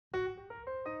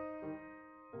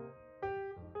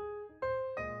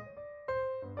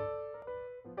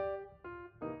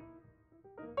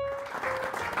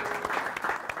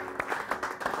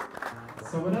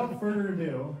So without further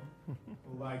ado,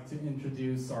 I'd like to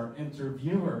introduce our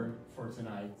interviewer for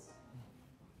tonight.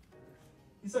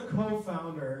 He's a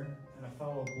co-founder and a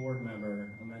fellow board member of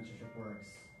Mentorship Works.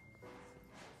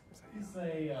 He's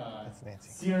a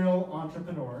serial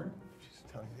entrepreneur. She's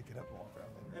telling you to get up and walk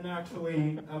around there. And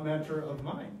actually a mentor of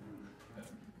mine.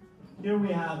 Here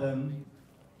we have him,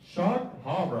 Jacques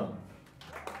Habra.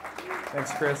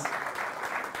 Thanks, Chris.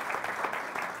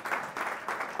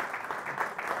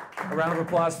 A round of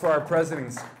applause for our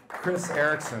president, Chris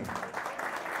Erickson.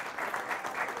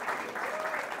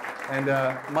 And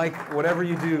Mike, whatever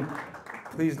you do,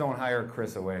 please don't hire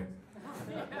Chris away.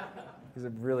 He's a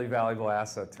really valuable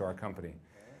asset to our company.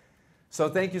 So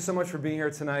thank you so much for being here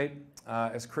tonight.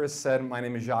 As Chris said, my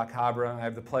name is Jacques Habra. I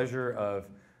have the pleasure of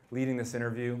leading this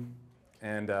interview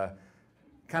and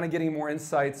kind of getting more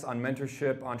insights on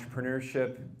mentorship,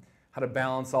 entrepreneurship, how to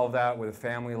balance all of that with a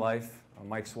family life.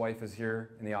 Mike's wife is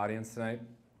here in the audience tonight.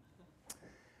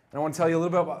 And I want to tell you a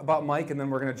little bit about Mike, and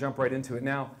then we're going to jump right into it.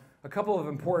 Now, a couple of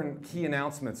important key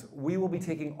announcements. We will be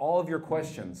taking all of your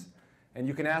questions, and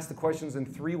you can ask the questions in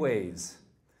 3 ways.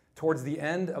 Towards the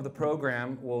end of the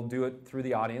program, we'll do it through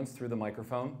the audience, through the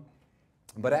microphone.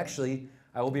 But actually,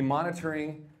 I will be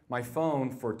monitoring my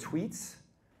phone for tweets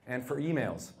and for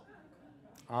emails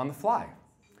on the fly.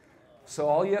 So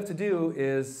all you have to do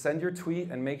is send your tweet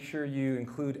and make sure you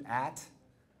include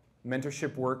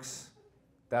 @Mentorship Works.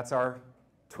 That's our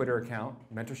Twitter account,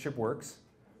 Mentorship Works.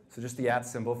 So just the @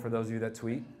 symbol for those of you that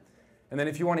tweet. And then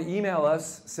if you want to email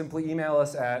us, simply email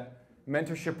us at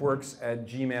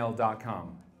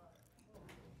mentorshipworks@gmail.com.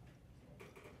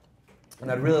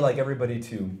 And I'd really like everybody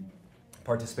to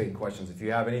participate in questions. If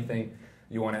you have anything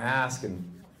you want to ask, and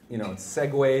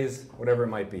segues, whatever it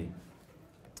might be.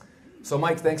 So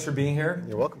Mike, thanks for being here.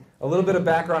 You're welcome. A little bit of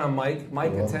background on Mike.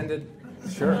 Mike attended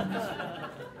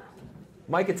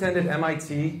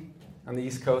MIT on the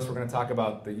East Coast. We're going to talk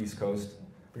about the East Coast.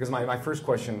 Because my first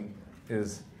question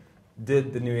is,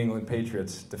 did the New England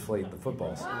Patriots deflate the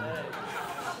footballs?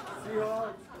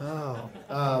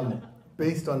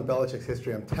 Based on Belichick's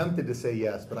history, I'm tempted to say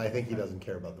yes, but I think he doesn't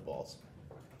care about the balls.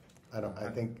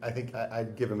 I think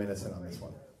I'd give him innocent on this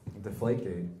one.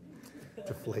 Deflategate.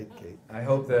 Deflategate. I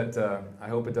hope it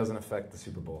doesn't affect the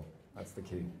Super Bowl. That's the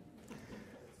key.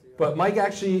 But Mike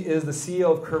actually is the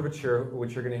CEO of Curvature,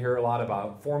 which you're going to hear a lot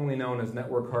about, formerly known as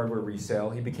Network Hardware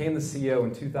Resale. He became the CEO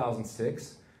in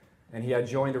 2006, and he had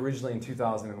joined originally in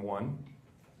 2001.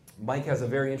 Mike has a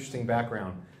very interesting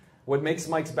background. What makes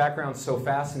Mike's background so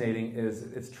fascinating is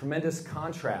its tremendous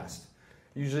contrast.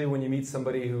 Usually when you meet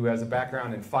somebody who has a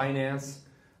background in finance,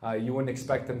 you wouldn't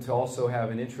expect them to also have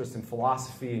an interest in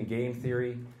philosophy and game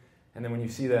theory. And then when you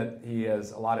see that he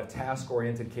has a lot of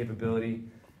task-oriented capability,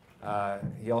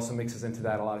 he also mixes into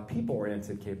that a lot of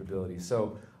people-oriented capability.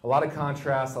 So a lot of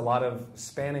contrast,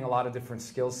 spanning a lot of different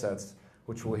skill sets,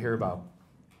 which we'll hear about.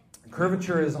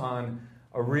 Curvature is on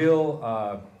a real,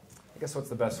 I guess what's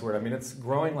the best word? I mean, it's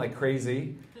growing like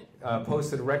crazy.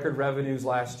 Posted record revenues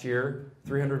last year,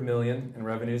 $300 million in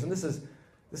revenues. And this is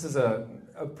a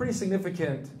pretty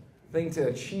significant thing to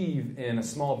achieve in a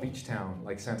small beach town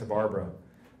like Santa Barbara.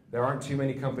 There aren't too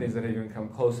many companies that have even come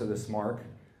close to this mark.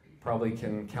 Probably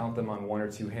can count them on 1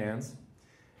 or 2 hands.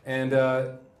 And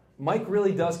Mike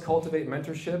really does cultivate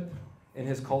mentorship in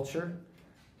his culture.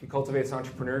 He cultivates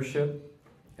entrepreneurship,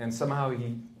 and somehow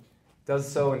he does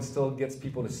so and still gets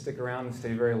people to stick around and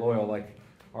stay very loyal, like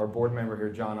our board member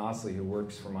here, John Osley, who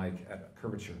works for Mike at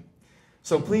Curvature.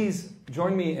 So please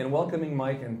join me in welcoming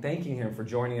Mike and thanking him for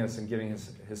joining us and giving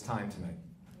his time tonight.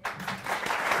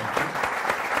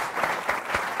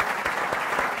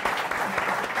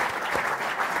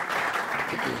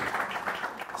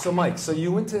 So Mike,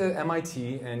 you went to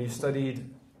MIT and you studied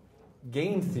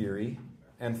game theory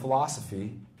and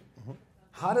philosophy. Mm-hmm.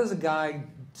 How does a guy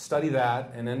study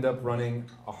that and end up running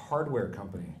a hardware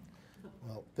company?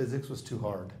 Well, physics was too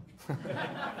hard.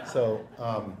 So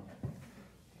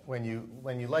when you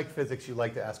like physics, you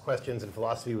like to ask questions, and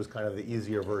philosophy was kind of the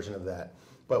easier version of that.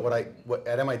 But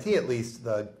at MIT at least,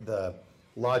 the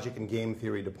logic and game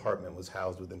theory department was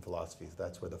housed within philosophy. So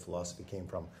that's where the philosophy came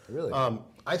from. Really?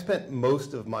 I spent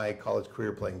most of my college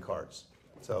career playing cards.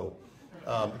 So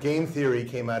game theory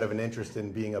came out of an interest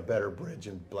in being a better bridge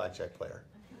and blackjack player.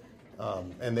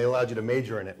 And they allowed you to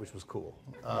major in it, which was cool.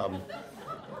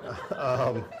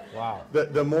 Wow.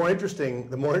 The more interesting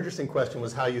question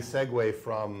was how you segue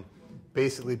from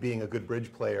basically being a good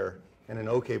bridge player and an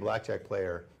okay blackjack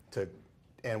player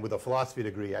and with a philosophy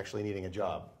degree actually needing a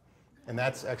job. And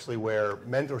that's actually where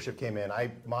mentorship came in.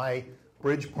 My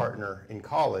bridge partner in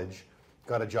college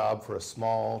got a job for a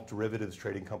small derivatives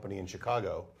trading company in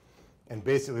Chicago. And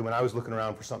basically, when I was looking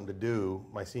around for something to do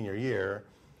my senior year,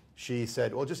 she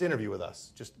said, well, just interview with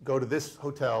us. Just go to this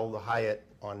hotel, the Hyatt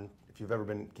on, if you've ever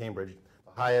been to Cambridge,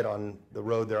 the Hyatt on the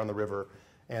road there on the river,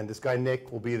 and this guy Nick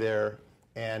will be there,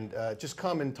 and just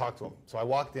come and talk to him. So I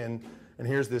walked in, and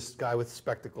here's this guy with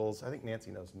spectacles. I think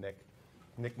Nancy knows Nick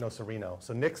Nocerino.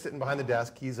 So Nick's sitting behind the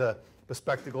desk. He's a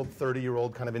bespectacled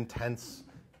 30-year-old kind of intense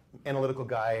analytical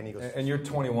guy, and he goes, And you're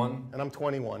 21? and I'm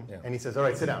 21, Yeah. and he says, all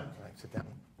right, sit down. All right, sit down.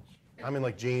 I'm in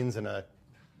like jeans and a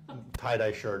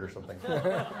tie-dye shirt or something.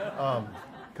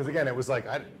 Because again, it was like,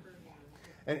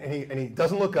 and he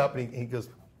doesn't look up, and he goes,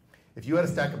 if you had a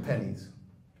stack of pennies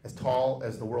as tall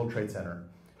as the World Trade Center,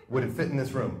 would it fit in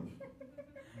this room?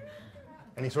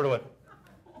 And he sort of went,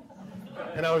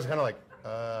 and I was kind of like,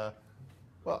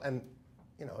 well, and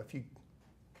you know, if you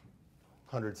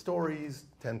 100 stories,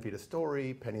 10 feet a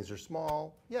story, pennies are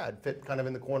small, yeah, it'd fit kind of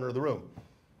in the corner of the room.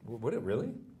 Would it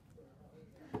really?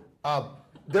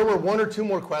 There were one or two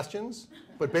more questions,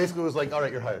 but basically it was like, all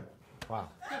right, you're hired. Wow.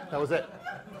 That was it.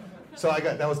 So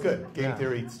that was good. Game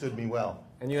theory stood me well.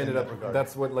 And you ended up,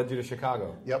 that's what led you to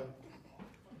Chicago. Yep.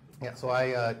 Yeah, so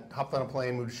I hopped on a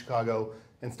plane, moved to Chicago,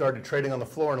 and started trading on the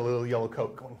floor in a little yellow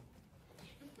coat going.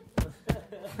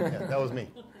 Yeah, that was me.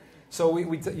 So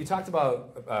you talked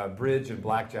about bridge and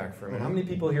blackjack for a minute. How many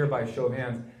people here, by show of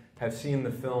hands, have seen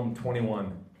the film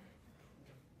 21?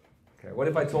 Okay. What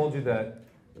if I told you that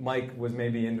Mike was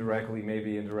maybe indirectly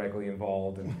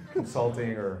involved in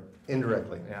consulting or...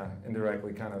 Indirectly. Yeah,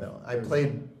 indirectly kind of. No, I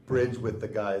played bridge with the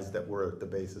guys that were the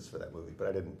basis for that movie, but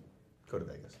I didn't go to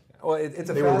Vegas. Well, it's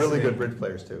a They were really good bridge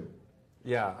players too.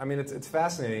 Yeah, I mean, it's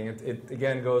fascinating. It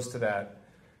again goes to that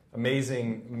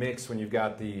amazing mix when you've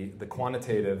got the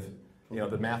quantitative, you know,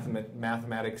 the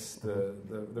mathematics, the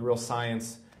real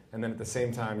science, and then at the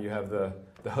same time you have the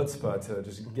chutzpah to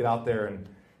just get out there and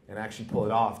actually pull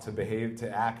it off, to behave, to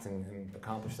act, and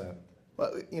accomplish that.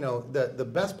 Well, you know, the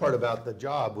best part about the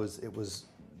job was it was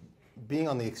being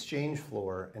on the exchange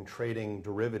floor and trading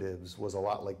derivatives was a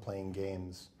lot like playing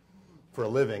games for a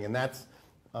living. And that's,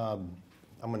 I'm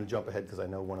going to jump ahead because I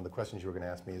know one of the questions you were going to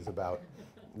ask me is about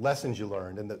lessons you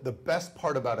learned. And the best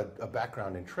part about a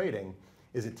background in trading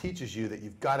is it teaches you that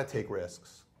you've got to take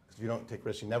risks. Because if you don't take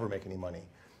risks, you never make any money.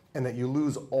 And that you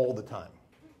lose all the time.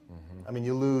 Mm-hmm. I mean,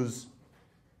 you lose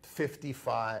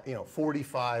 45,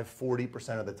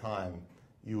 40% of the time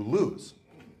you lose.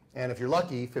 And if you're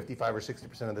lucky, 55 or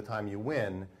 60% of the time you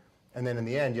win, and then in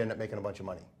the end you end up making a bunch of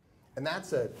money. And I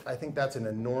think that's an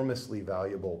enormously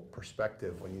valuable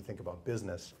perspective when you think about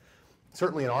business.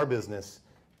 Certainly in our business,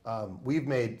 we've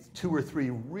made 2 or 3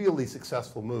 really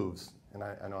successful moves, and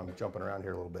I know I'm jumping around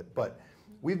here a little bit, but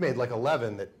we've made like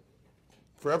 11 that,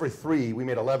 for every 3, we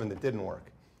made 11 that didn't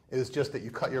work. It's just that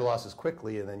you cut your losses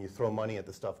quickly and then you throw money at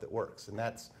the stuff that works. And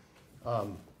that's,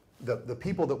 the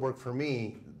people that work for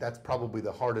me, that's probably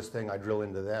the hardest thing I drill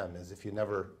into them, is if you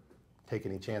never take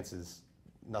any chances,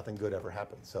 nothing good ever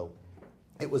happens. So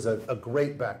it was a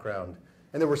great background.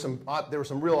 And there were some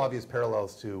real obvious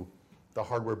parallels to the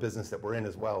hardware business that we're in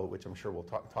as well, which I'm sure we'll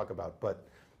talk about. But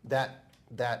that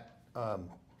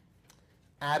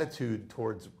attitude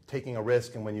towards taking a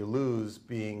risk, and when you lose,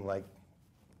 being like,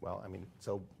 well, I mean,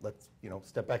 so let's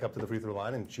step back up to the free throw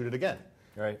line and shoot it again.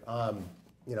 Right.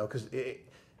 Because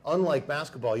unlike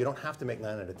basketball, you don't have to make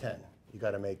 9 out of 10. You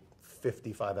got to make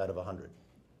 55 out of 100.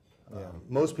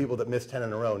 Most people that miss 10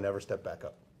 in a row never step back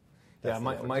up. That's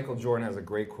Michael Jordan has a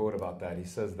great quote about that. He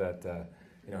says that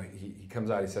he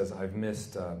comes out. He says, "I've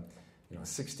missed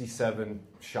 67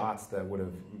 shots that would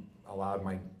have allowed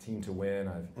my team to win.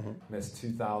 I've missed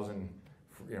 2,000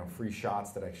 free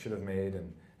shots that I should have made,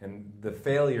 and the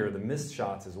failure, the missed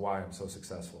shots, is why I'm so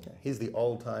successful." Yeah, he's the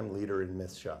all-time leader in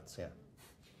missed shots. Yeah,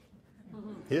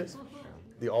 he is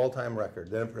the all-time record.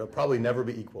 That'll probably never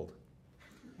be equaled.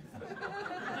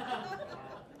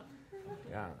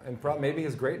 Yeah, and maybe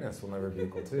his greatness will never be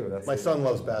equal too. My son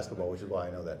loves basketball, which is why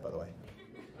I know that, by the way.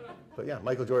 But yeah,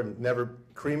 Michael Jordan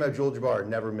Kareem Abdul-Jabbar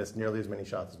never missed nearly as many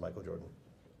shots as Michael Jordan.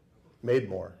 Made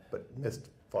more, but missed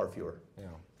far fewer. Yeah.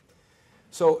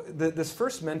 So this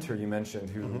first mentor you mentioned,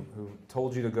 who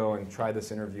told you to go and try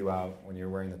this interview out when you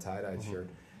were wearing the tie-dyed shirt,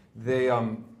 they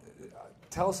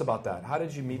tell us about that. How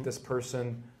did you meet this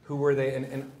person? Who were they?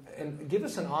 And give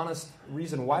us an honest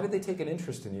reason. Why did they take an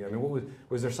interest in you? I mean,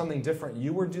 was there something different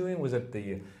you were doing? Was it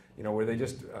were they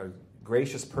just a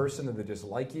gracious person? Did they just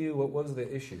like you? What was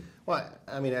the issue? Well,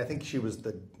 I mean, I think she was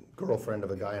the girlfriend of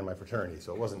a guy in my fraternity,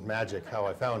 so it wasn't magic how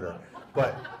I found her.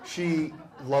 But she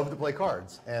loved to play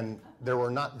cards, and there were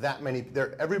not that many.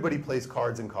 Everybody plays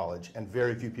cards in college, and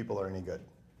very few people are any good.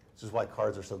 This is why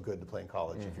cards are so good to play in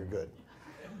college if you're good.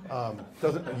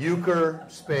 Euchre,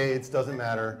 spades, doesn't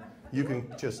matter. You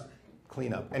can just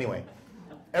clean up. Anyway,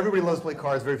 everybody loves to play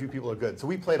cards. Very few people are good. So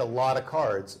we played a lot of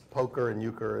cards, poker and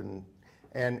euchre,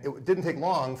 and it didn't take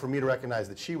long for me to recognize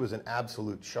that she was an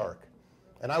absolute shark.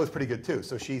 And I was pretty good too.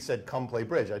 So she said, come play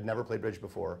bridge. I'd never played bridge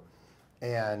before.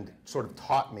 And sort of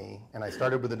taught me. And I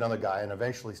started with another guy and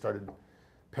eventually started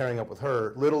pairing up with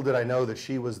her. Little did I know that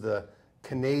she was the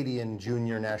Canadian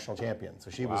junior national champion. So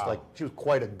she was she was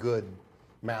quite a good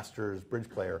Masters bridge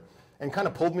player. And kind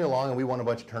of pulled me along, and we won a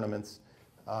bunch of tournaments.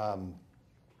 And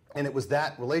it was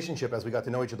that relationship as we got to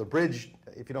know each other. Bridge,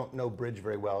 if you don't know bridge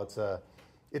very well,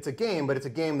 it's a game, but it's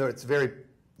a game that it's very,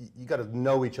 you got to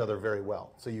know each other very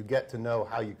well. So you get to know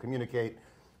how you communicate,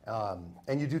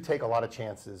 and you do take a lot of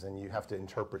chances, and you have to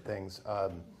interpret things.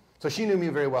 So she knew me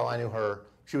very well. I knew her.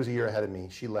 She was a year ahead of me.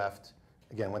 She left,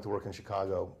 again, went to work in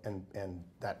Chicago, and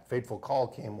that fateful call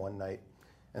came one night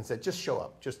and said, just show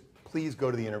up. Just please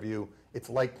go to the interview. It's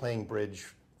like playing bridge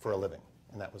for a living.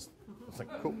 And that was, like,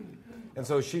 cool. And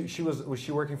so was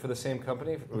she working for the same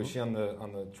company? Was she on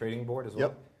the trading board as well?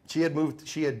 Yep.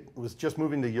 She was just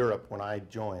moving to Europe when I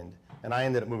joined, and I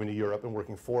ended up moving to Europe and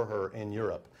working for her in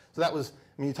Europe. So that was,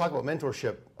 I mean, you talk about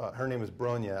mentorship, her name is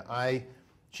Bronya.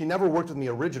 She never worked with me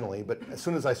originally, but as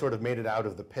soon as I sort of made it out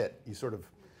of the pit,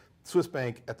 Swiss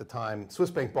Bank at the time, Swiss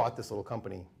Bank bought this little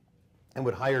company and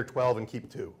would hire 12 and keep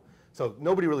 2. So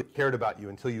nobody really cared about you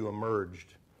until you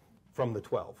emerged from the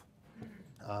 12.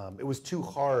 It was too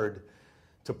hard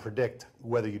to predict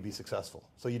whether you'd be successful.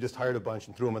 So you just hired a bunch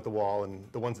and threw them at the wall, and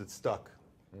the ones that stuck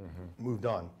moved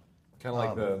on. Kind of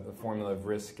like the formula of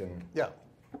risk and... Yeah.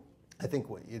 I think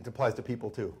it applies to people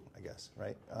too, I guess,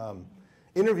 right?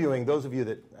 Interviewing, those of you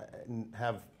that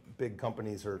have big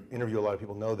companies or interview a lot of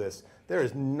people know this, there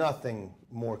is nothing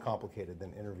more complicated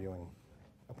than interviewing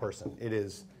a person. It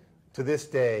is, to this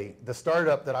day, the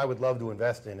startup that I would love to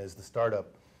invest in is the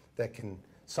startup that can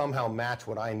somehow match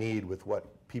what I need with what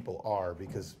people are,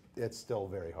 because it's still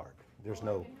very hard. There's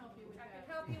no... I can help you with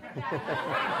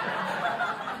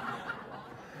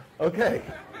that. Okay.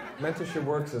 Mentorship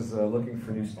Works is looking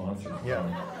for new sponsors. Yeah,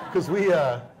 because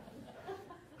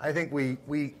I think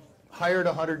we hired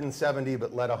 170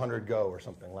 but let 100 go or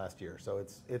something last year. So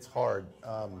it's hard.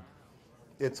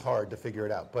 It's hard to figure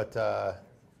it out. But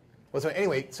so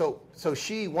anyway, so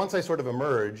she, once I sort of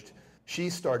emerged, she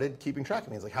started keeping track of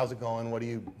me. It's like, how's it going? What are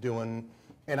you doing?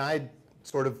 And I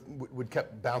sort of would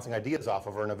kept bouncing ideas off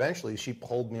of her, and eventually she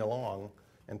pulled me along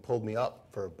and pulled me up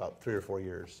for about 3 or 4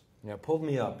 years. Yeah, pulled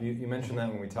me up. You mentioned that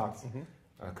when we talked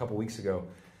a couple weeks ago.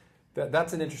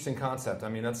 That's an interesting concept. I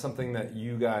mean, that's something that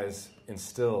you guys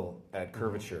instill at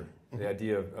Curvature, the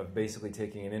idea of basically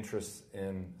taking an interest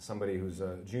in somebody who's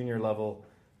a junior level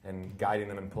and guiding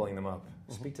them and pulling them up.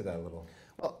 Speak to that a little.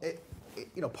 Well,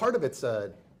 part of it's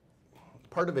a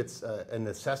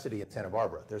necessity in Santa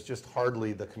Barbara. There's just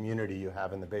hardly the community you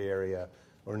have in the Bay Area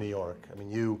or New York. I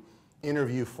mean, you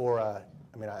interview for I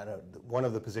don't know, one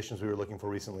of the positions we were looking for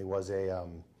recently was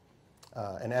an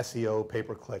SEO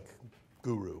pay-per-click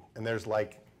guru, and there's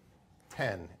like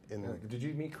 10 in. Did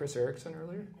you meet Chris Erickson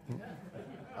earlier?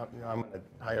 I'm going to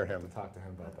hire him. Talk to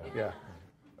him about that. Yeah.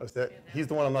 He's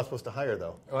the one I'm not supposed to hire,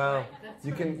 though. Well,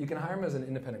 you can hire him as an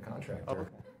independent contractor.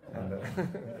 Oh. And,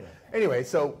 Anyway,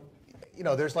 so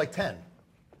there's like 10.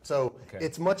 So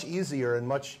it's much easier and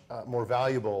much more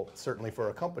valuable, certainly for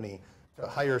a company, to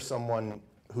hire someone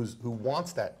who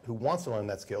wants to learn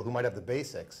that skill, who might have the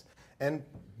basics, and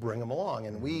bring them along.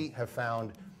 And we have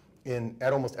found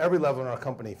at almost every level in our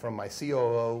company, from my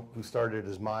COO, who started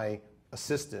as my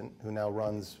assistant, who now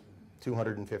runs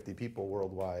 250 people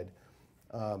worldwide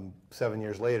 7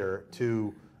 years later,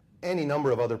 to any number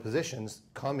of other positions,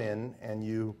 come in and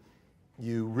you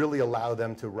really allow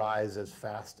them to rise as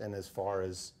fast and as far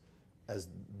as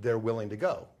they're willing to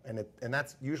go. And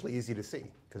that's usually easy to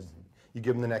see, because you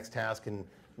give them the next task, and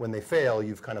when they fail,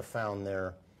 you've kind of found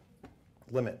their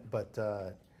limit. But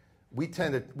we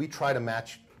try to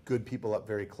match good people up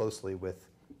very closely with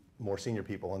more senior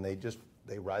people, and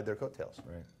they ride their coattails.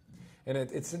 Right. And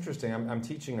it's interesting. I'm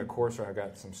teaching a course where I've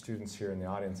got some students here in the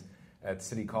audience at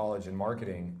City College in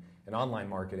marketing and online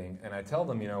marketing, and I tell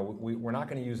them, we're not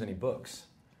going to use any books,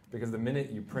 because the minute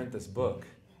you print this book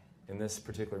in this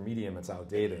particular medium, it's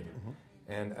outdated.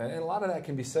 And a lot of that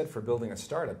can be said for building a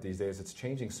startup these days. It's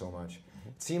changing so much.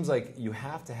 It seems like you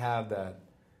have to have that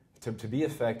to be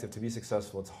effective, to be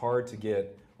successful. It's hard to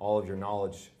get all of your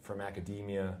knowledge from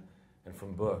academia and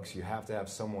from books. You have to have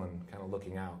someone kind of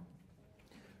looking out.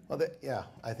 Well,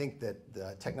 I think that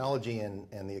the technology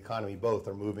and the economy both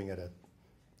are moving at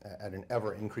an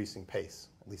ever-increasing pace.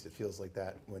 At least it feels like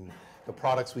that. When the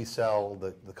products we sell,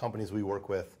 the companies we work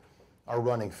with, are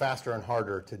running faster and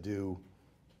harder to do,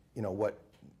 what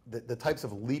the types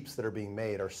of leaps that are being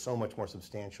made are so much more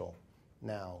substantial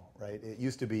now, right? It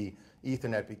used to be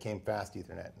Ethernet became fast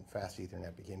Ethernet, and fast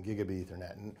Ethernet became gigabit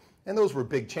Ethernet, and those were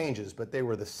big changes, but they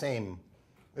were the same.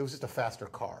 It was just a faster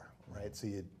car, right? So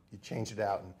you changed it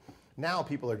out, and now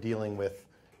people are dealing with,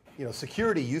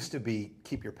 security used to be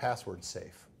keep your passwords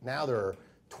safe. Now there are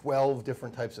 12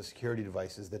 different types of security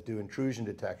devices that do intrusion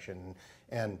detection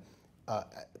and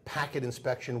packet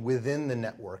inspection within the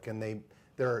network, and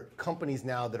there are companies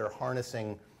now that are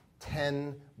harnessing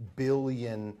 10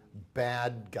 billion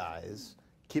bad guys,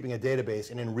 keeping a database,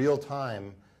 and in real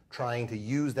time trying to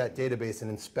use that database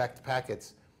and inspect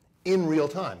packets in real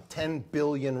time. 10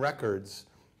 billion records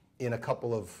in a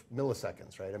couple of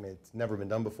milliseconds, right? I mean, it's never been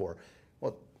done before.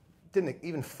 Well,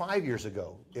 even 5 years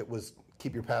ago, it was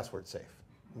keep your password safe.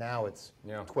 Now it's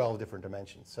 12 different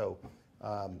dimensions. So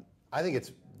I think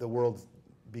the world's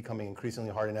becoming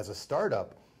increasingly hard, and as a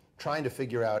startup, trying to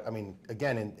figure out,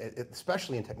 again,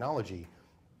 especially in technology,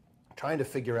 trying to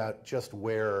figure out just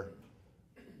where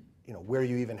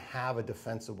you even have a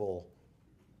defensible,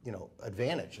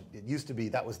 advantage. It used to be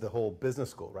that was the whole business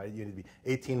school, right? You need to be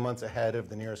 18 months ahead of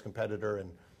the nearest competitor,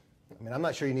 and I'm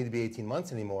not sure you need to be 18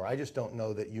 months anymore. I just don't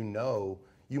know that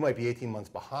you might be 18 months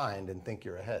behind and think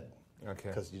you're ahead. Okay.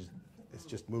 Because it's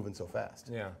just moving so fast.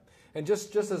 Yeah. And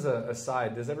just as a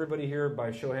aside, does everybody here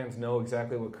by show of hands know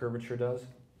exactly what Curvature does?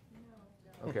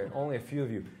 Okay, only a few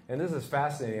of you. And this is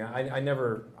fascinating.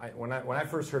 When I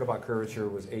first heard about Curvature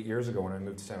was 8 years ago when I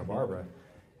moved to Santa Barbara,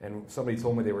 and somebody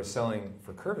told me they were selling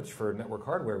for Curvature for network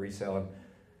hardware resale. And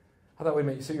I thought, wait a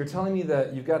minute, so you're telling me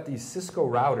that you've got these Cisco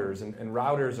routers, and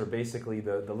routers are basically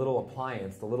the little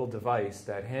appliance, the little device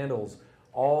that handles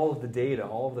all of the data,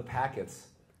 all of the packets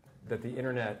that the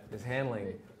internet is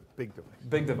handling. Big device.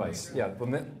 Big device, yeah.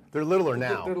 They're littler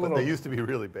now, but they used to be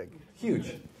really big.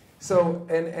 Huge. So,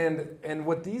 and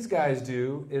what these guys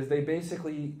do is they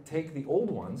basically take the old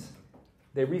ones,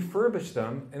 they refurbish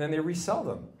them, and then they resell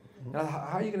them. Now,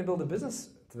 how are you going to build a business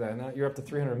to that? Now you're up to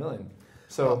 300 million.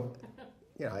 So,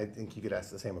 I think you could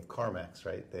ask the same of CarMax,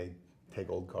 right? They take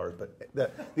old cars, but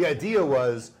the idea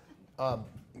was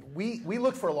we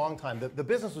looked for a long time. The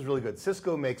business was really good.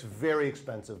 Cisco makes very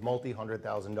expensive,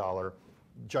 multi-$100,000,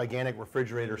 gigantic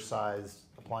refrigerator-sized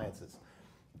appliances.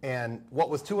 And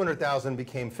what was $200,000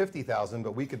 became $50,000,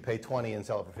 but we could pay $20 and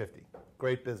sell it for $50.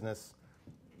 Great business,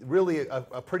 really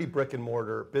a pretty brick and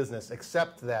mortar business,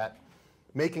 except that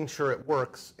making sure it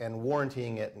works and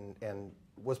warrantying it and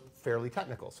was fairly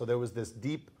technical. So there was this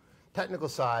deep technical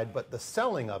side, but the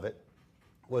selling of it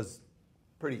was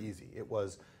pretty easy. It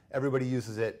was everybody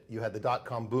uses it. You had the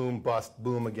dot-com boom, bust,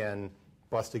 boom again,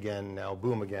 bust again, now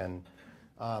boom again.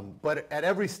 But at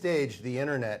every stage, the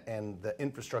internet and the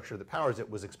infrastructure that powers it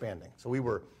was expanding. So we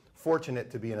were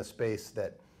fortunate to be in a space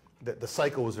that the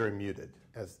cycle was very muted,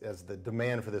 as the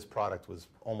demand for this product was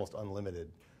almost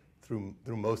unlimited through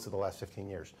most of the last 15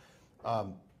 years.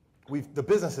 The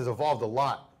business has evolved a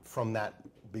lot from that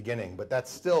beginning, but that's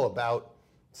still about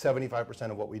 75%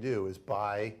 of what we do is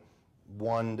buy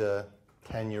 1 to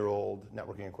 10-year-old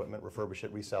networking equipment, refurbish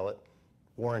it, resell it,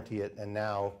 warranty it, and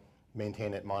now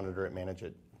maintain it, monitor it, manage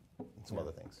it, and some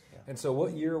other things. Yeah. And so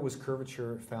what year was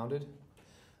Curvature founded?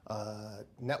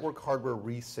 Network hardware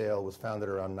resale was founded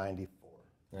around 94.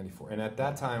 94. And at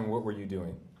that time, what were you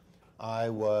doing?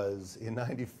 In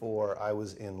 94, I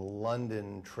was in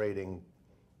London trading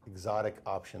exotic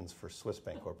options for Swiss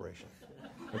Bank Corporation.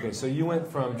 Okay, so you went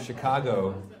from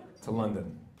Chicago to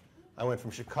London. I went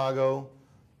from Chicago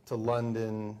to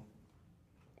London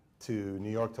to New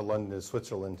York to London to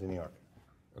Switzerland to New York.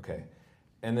 Okay.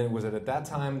 And then was it at that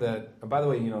time that, by the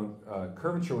way,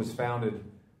 Curvature was founded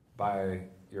by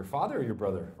your father or your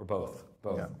brother, or both?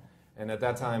 Both. Yeah. And at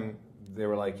that time, they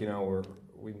were like,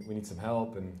 we need some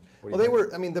help. And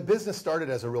the business started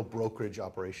as a real brokerage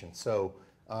operation. So,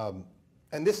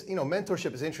 and this,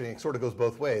 mentorship is interesting. It sort of goes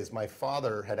both ways. My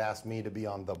father had asked me to be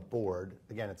on the board.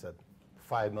 Again, it's a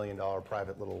 $5 million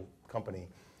private little company.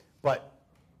 But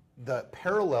the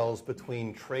parallels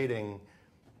between trading,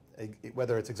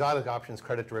 whether it's exotic options,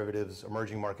 credit derivatives,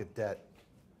 emerging market debt,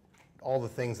 all the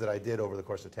things that I did over the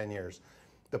course of 10 years,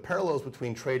 the parallels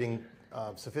between trading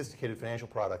sophisticated financial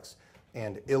products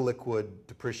and illiquid,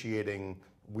 depreciating,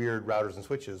 weird routers and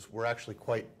switches were actually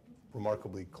quite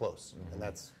remarkably close. Mm-hmm. And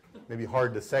that's maybe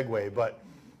hard to segue, but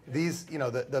these,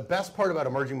 the best part about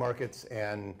emerging markets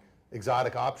and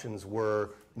exotic options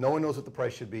were no one knows what the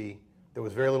price should be. There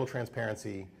was very little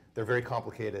transparency. They're very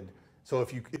complicated. So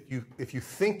if you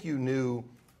think you knew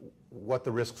what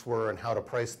the risks were and how to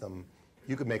price them,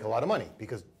 you could make a lot of money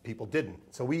because people didn't.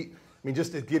 So mean,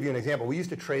 just to give you an example, we used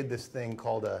to trade this thing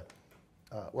called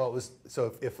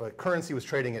if a currency was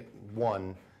trading at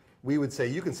 1, we would say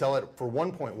you can sell it for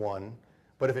 1.1,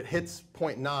 but if it hits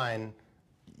 0.9,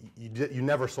 you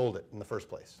never sold it in the first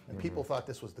place. And people thought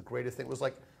this was the greatest thing. It was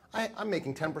like, I'm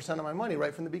making 10% of my money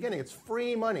right from the beginning. It's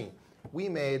free money. We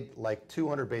made like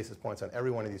 200 basis points on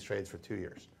every one of these trades for 2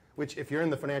 years, which if you're in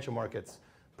the financial markets,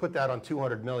 put that on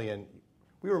 200 million,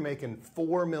 we were making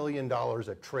 $4 million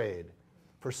a trade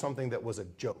for something that was a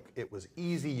joke. It was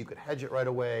easy, you could hedge it right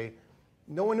away.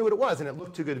 No one knew what it was, and it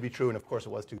looked too good to be true, and of course it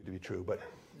was too good to be true, but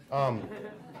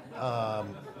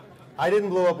I didn't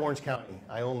blow up Orange County.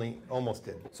 I only almost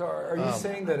did. So are you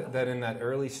saying that in that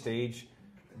early stage,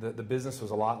 the business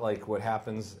was a lot like what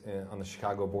happens on the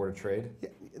Chicago Board of Trade? Yeah,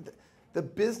 the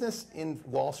business in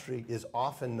Wall Street is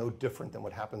often no different than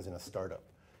what happens in a startup.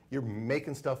 You're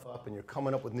making stuff up and you're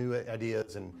coming up with new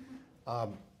ideas and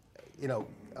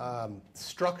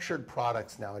structured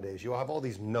products nowadays. You have all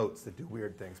these notes that do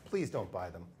weird things. Please don't buy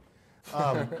them.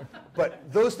 But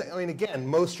those things, I mean, again,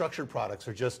 most structured products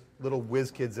are just little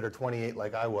whiz kids that are 28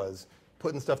 like I was,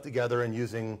 putting stuff together and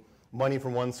using money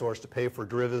from one source to pay for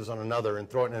derivatives on another and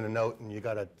throw it in a note and you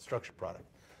got a structured product.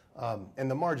 And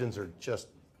the margins are just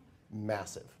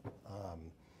massive.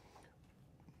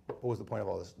 What was the point of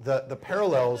all this? The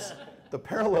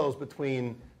parallels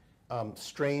between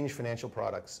strange financial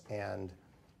products and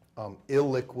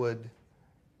illiquid,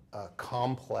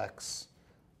 complex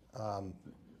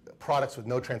products with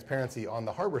no transparency on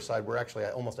the hardware side were actually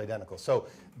almost identical. So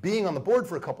being on the board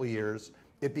for a couple of years,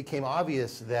 it became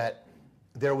obvious that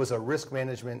there was a risk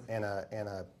management and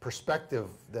a perspective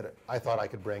that I thought I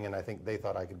could bring, and I think they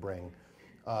thought I could bring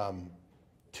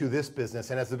to this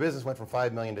business. And as the business went from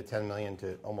 5 million to 10 million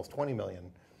to almost 20 million,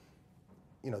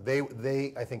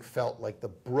 they I think felt like the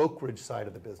brokerage side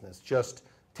of the business, just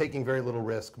taking very little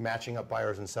risk, matching up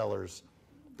buyers and sellers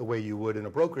the way you would in a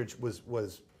brokerage,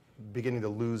 was beginning to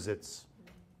lose its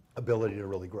ability to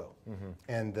really grow.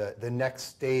 And the next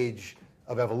stage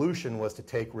of evolution was to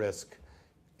take risk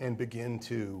and begin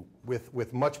to,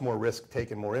 with much more risk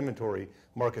taken, more inventory,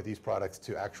 market these products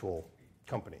to actual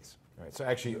companies. Right. So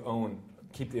actually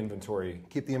keep the inventory.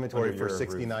 Keep the inventory for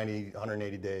 60, 90,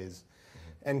 180 days,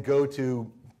 and go to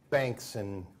banks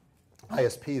and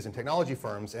ISPs and technology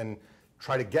firms and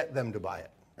try to get them to buy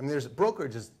it. I mean, there's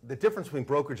brokerages. The difference between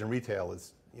brokerage and retail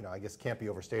is, I guess can't be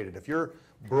overstated. If you're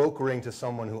brokering to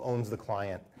someone who owns the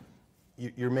client,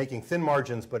 you're making thin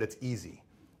margins, but it's easy.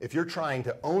 If you're trying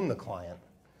to own the client,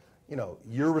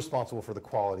 you're responsible for the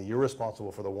quality, you're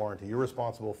responsible for the warranty, you're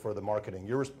responsible for the marketing,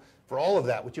 for all of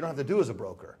that, which you don't have to do as a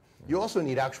broker. You also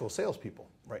need actual salespeople,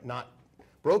 right? Not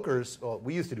brokers. Well,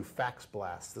 we used to do fax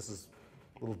blasts. This is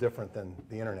a little different than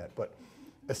the internet, but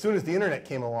as soon as the internet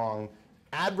came along,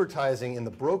 advertising in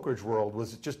the brokerage world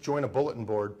was just join a bulletin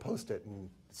board, post it, and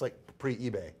it's like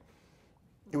pre-eBay.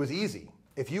 It was easy.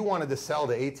 If you wanted to sell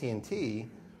to AT&T,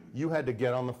 you had to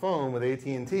get on the phone with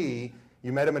AT&T.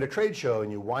 You met them at a trade show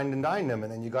and you wined and dined them,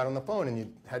 and then you got on the phone and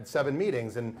you had 7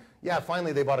 meetings, and yeah,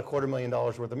 finally they bought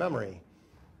 $250,000 worth of memory,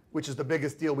 which is the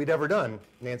biggest deal we'd ever done.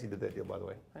 Nancy did that deal, by the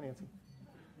way. Hi, Nancy.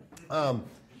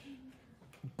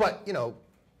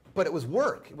 But it was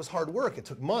work. It was hard work. It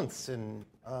took months, and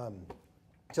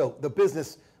so the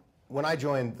business, when I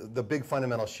joined, the big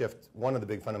fundamental shift, one of the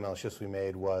big fundamental shifts we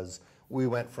made was we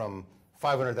went from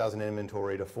 500,000 in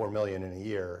inventory to 4 million in a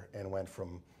year, and went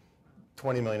from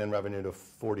 20 million in revenue to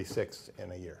 46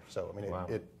 in a year. So I mean, wow.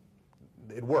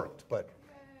 it worked, but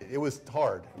it was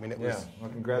hard. I mean, it was. Yeah.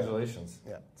 Well, congratulations.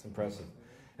 Yeah. It's impressive.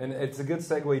 And it's a good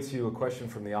segue to a question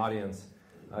from the audience.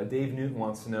 Dave Newton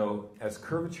wants to know, as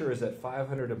Curvature is at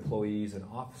 500 employees and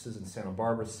offices in Santa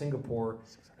Barbara, Singapore,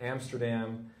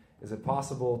 Amsterdam, is it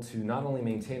possible to not only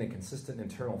maintain a consistent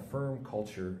internal firm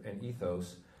culture and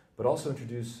ethos, but also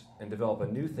introduce and develop a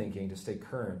new thinking to stay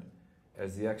current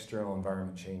as the external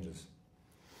environment changes?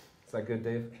 Is that good,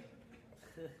 Dave?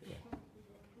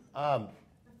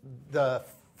 The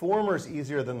former's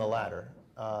easier than the latter.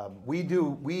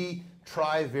 We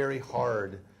try very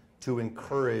hard to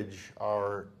encourage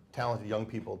our talented young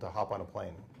people to hop on a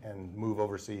plane and move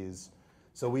overseas.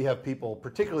 So we have people,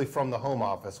 particularly from the home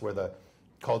office where the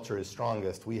culture is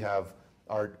strongest. We have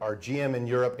our GM in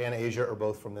Europe and Asia are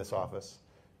both from this office.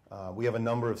 We have a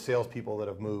number of salespeople that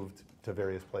have moved to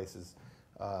various places.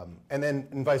 And then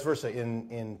and vice versa,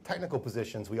 in technical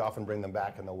positions, we often bring them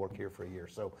back and they'll work here for a year.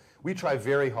 So we try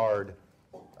very hard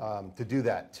to do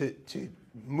that, to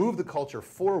move the culture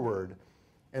forward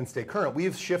and stay current.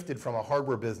 We've shifted from a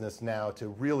hardware business now to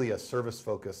really a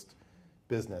service-focused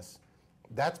business.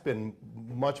 That's been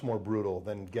much more brutal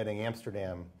than getting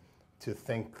Amsterdam to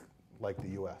think like the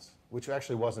US, which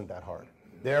actually wasn't that hard.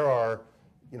 There are,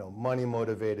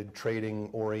 money-motivated,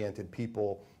 trading-oriented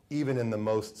people, even in the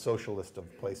most socialist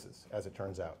of places, as it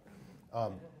turns out.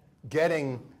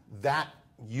 Getting that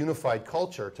unified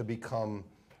culture to become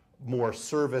more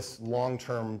service,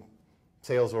 long-term,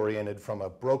 sales-oriented from a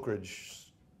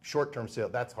brokerage, short-term sale,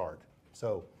 that's hard.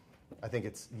 So I think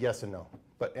it's yes and no.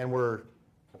 And we're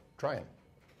trying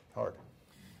hard.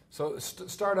 So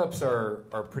startups are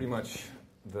pretty much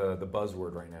the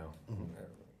buzzword right now. Mm-hmm.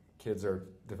 Kids are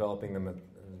developing them at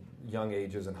young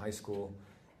ages in high school,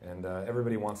 and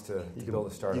everybody wants to build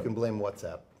a startup. You can blame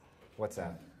WhatsApp.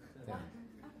 WhatsApp, yeah.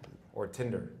 Or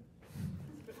Tinder.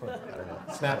 I don't know.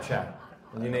 Snapchat.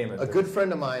 You name it. A good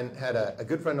friend of mine had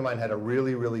a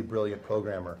really, really brilliant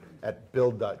programmer at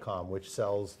build.com, which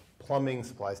sells plumbing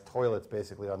supplies, toilets,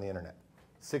 basically on the internet.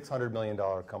 $600 million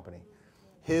company.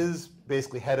 His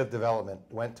basically head of development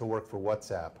went to work for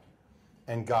WhatsApp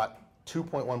and got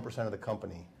 2.1% of the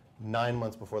company 9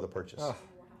 months before the purchase. Oh.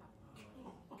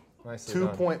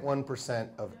 2.1%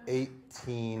 of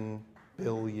 $18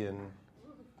 billion.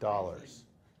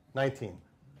 19,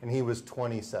 and he was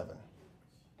 27.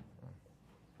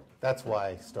 That's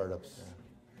why startups.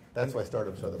 That's why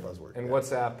startups are the buzzword. And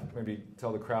WhatsApp, maybe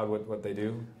tell the crowd what they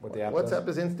do, what the app does. WhatsApp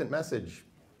is instant message.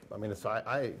 I mean,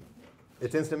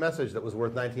 it's instant message that was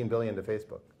worth 19 billion to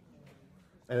Facebook,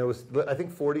 and it was I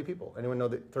think 40 people. Anyone know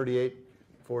that 38,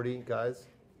 40 guys?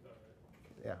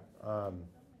 Yeah.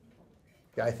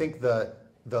 Yeah, I think the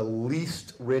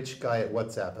least rich guy at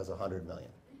WhatsApp has 100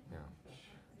 million. Yeah.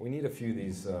 We need a few of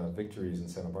these victories in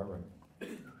Santa Barbara.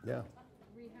 Yeah.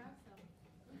 We have some.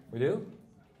 We do?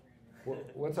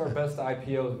 What's our best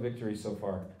IPO victory so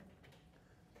far?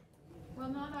 Well,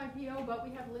 not IPO, but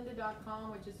we have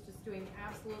lynda.com, which is just doing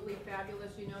absolutely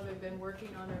fabulous. They've been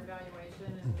working on their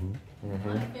valuation. And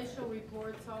unofficial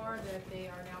reports are that they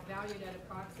are now valued at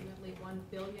approximately $1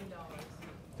 billion.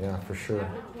 Yeah, for sure.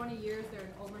 After 20 years, they're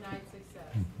an overnight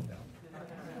success.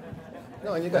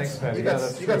 No, and you got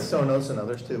Sonos and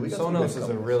others too. Sonos is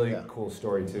a really cool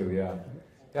story too. Yeah,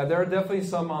 yeah. There are definitely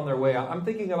some on their way. I'm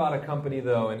thinking about a company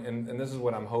though, and this is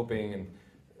what I'm hoping, and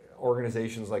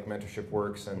organizations like Mentorship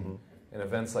Works and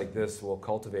events like this will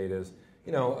cultivate is,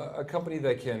 a company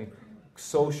that can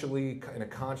socially, in a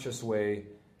conscious way,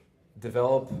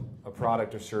 develop a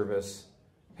product or service,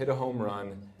 hit a home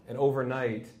run, and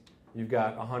overnight you've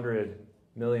got 100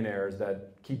 millionaires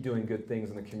that keep doing good things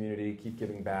in the community, keep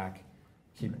giving back,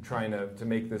 keep trying to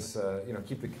make this,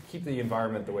 keep the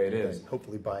environment the way it is.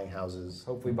 Hopefully buying houses.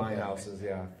 Houses,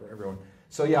 yeah, for everyone.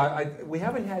 So yeah, we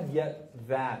haven't had yet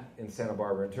that in Santa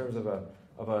Barbara in terms of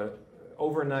a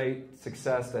overnight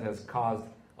success that has caused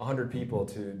 100 people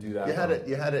to do that.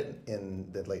 You had it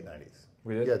in the late 90s.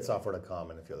 We did? You had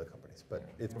Software.com and a few other companies, but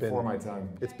it's before my time.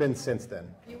 It's been since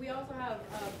then. We also have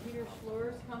Peter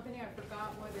Schluer's company. I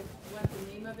forgot what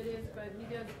the name of it is, but he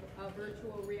does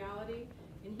virtual reality.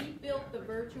 And he built the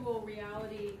virtual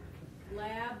reality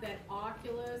lab that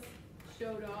Oculus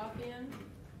showed off in.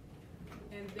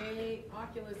 And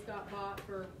Oculus got bought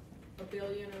for $1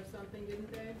 billion or something,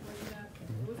 didn't they? Wasn't that?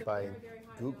 It was by very, very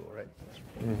high Google, number. right?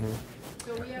 Mm-hmm.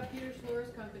 So we have Peter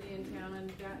Schluer's company in town,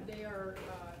 and they are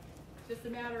just a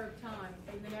matter of time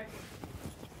in the next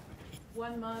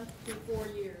 1 month to 4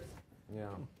 years. Yeah.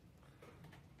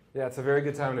 Yeah, it's a very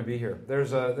good time to be here.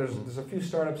 There's a few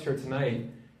startups here tonight,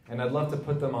 and I'd love to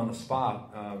put them on the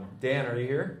spot. Dan, are you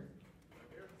here?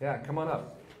 Yeah, come on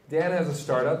up. Dan has a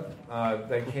startup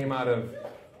that came out of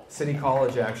City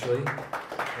College, actually,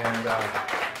 and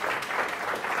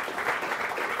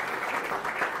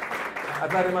I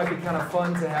thought it might be kind of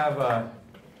fun to have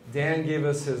Dan give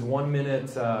us his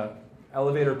 1-minute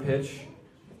elevator pitch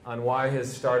on why his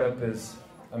startup is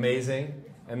amazing,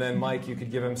 and then Mike, you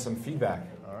could give him some feedback.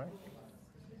 All right.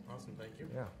 Awesome, thank you.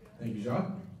 Yeah. Thank you,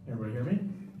 Jacques. Everybody hear me?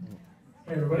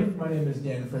 Hey everybody, my name is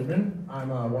Dan Friedman. I'm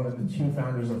one of the 2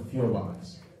 founders of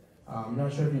Fuelbox. I'm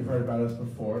not sure if you've heard about us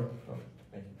before. Oh,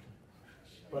 thank you.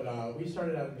 But we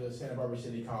started out at the Santa Barbara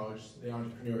City College, the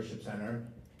Entrepreneurship Center.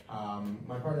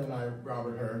 My partner and I,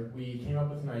 Robert Hurd, we came up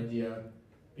with an idea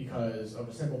because of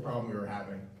a simple problem we were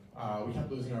having. We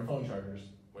kept losing our phone chargers,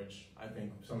 which I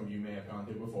think some of you may have gone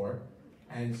through before.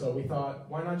 And so we thought,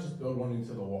 why not just build one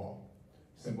into the wall?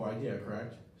 Simple idea,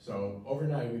 correct? So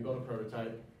overnight, we built a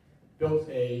prototype, built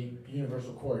a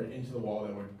universal cord into the wall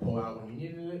that would pull out when you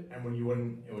needed it, and when you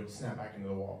wouldn't, it would snap back into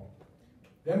the wall.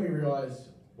 Then we realized,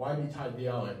 why be tied to the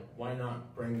outlet? Why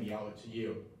not bring the outlet to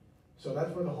you? So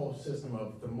that's where the whole system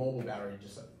of the mobile battery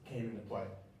just came into play.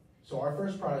 So our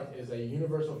first product is a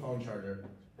universal phone charger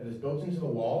that is built into the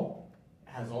wall,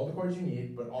 has all the cords you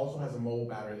need, but also has a mobile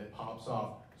battery that pops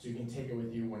off so you can take it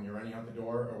with you when you're running out the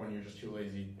door or when you're just too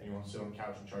lazy and you want to sit on the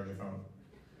couch and charge your phone.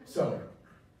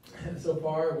 So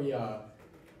far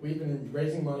we've been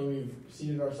raising money. We've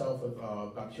seeded ourselves with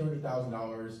about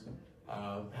 $200,000.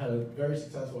 Had a very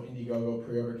successful Indiegogo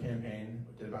pre-order campaign.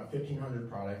 We did about 1,500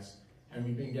 products, and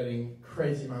we've been getting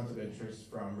crazy amounts of interest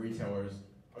from retailers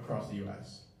across the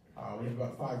U.S. We have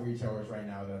about 5 retailers right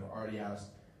now that have already asked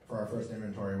for our first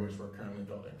inventory, which we're currently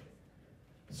building.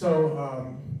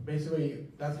 So basically,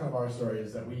 that's kind of our story,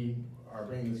 is that we are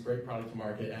bringing this great product to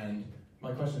market. And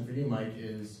my question for you, Mike,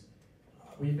 is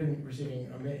we've been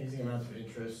receiving amazing amounts of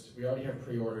interest. We already have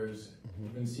pre-orders.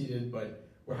 We've been seeded, but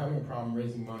we're having a problem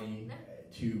raising money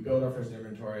to build our first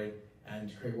inventory and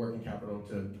to create working capital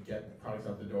to get products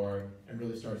out the door and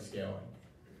really start scaling.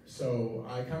 So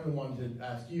I kind of wanted to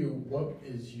ask you, what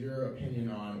is your opinion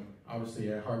on, obviously,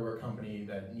 a hardware company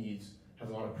that has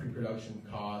a lot of pre-production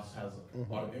costs, has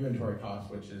a lot of inventory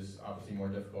costs, which is obviously more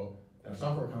difficult than a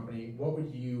software company. What would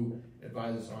you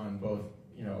advise us on, both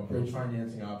a bridge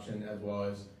financing option as well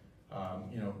as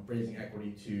raising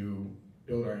equity to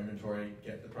build our inventory,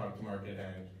 get the product to market,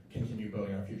 and continue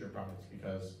building our future products,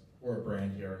 because we're a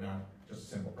brand here, not just a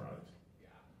simple product.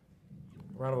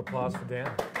 Round of applause for Dan.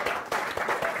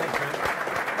 Thanks, man.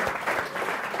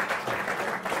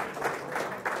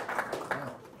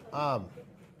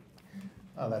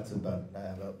 That's about, I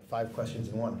have 5 questions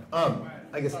in one.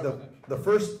 I guess the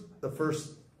first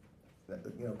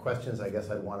questions I guess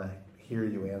I want to hear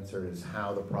you answer is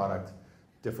how the product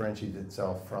differentiates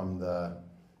itself from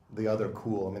the other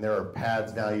cool. I mean, there are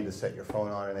pads now you just set your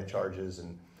phone on and it charges,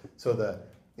 and so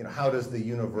how does the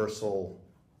universal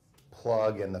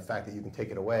plug and the fact that you can take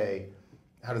it away,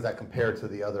 how does that compare to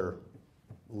the other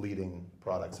leading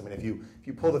products? I mean, if you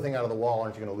pull the thing out of the wall,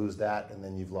 aren't you going to lose that, and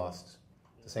then you've lost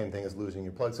the same thing as losing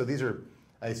your plug? So these are,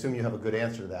 I assume you have a good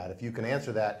answer to that. If you can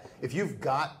answer that, if you've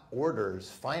got orders,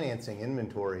 financing,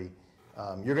 inventory,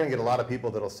 you're going to get a lot of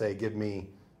people that'll say, give me,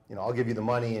 I'll give you the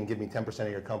money and give me 10%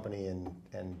 of your company,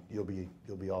 and you'll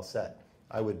be all set.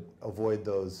 I would avoid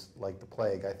those like the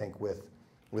plague. I think with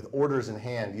orders in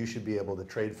hand, you should be able to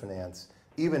trade finance,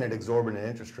 even at exorbitant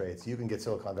interest rates. You can get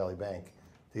Silicon Valley Bank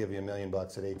to give you $1 million at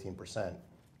 18%.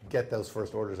 Get those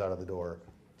first orders out of the door.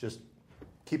 Just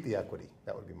keep the equity.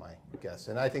 That would be my guess.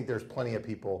 And I think there's plenty of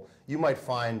people. You might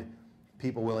find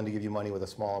people willing to give you money with a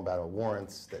small amount of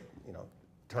warrants that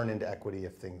turn into equity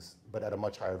if things, but at a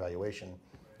much higher valuation.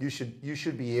 You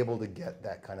should be able to get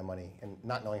that kind of money, and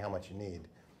not knowing how much you need.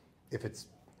 If it's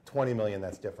 20 million,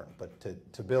 that's different. But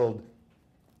to build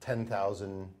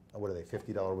 10,000, what are they,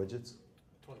 $50 widgets?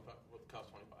 25 would cost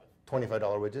 25.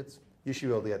 $25 widgets. You should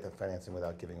be able to get the financing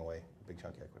without giving away a big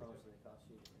chunk of equity.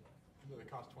 They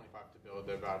cost 25 to build.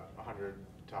 They're about 100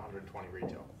 to 120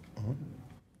 retail.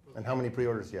 And how many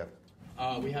pre-orders do you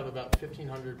have? We have about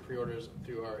 1,500 pre-orders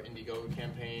through our Indiegogo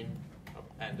campaign,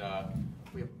 and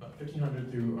we have about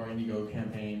 1,500 through our Indiegogo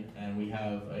campaign, and we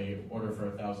have a order for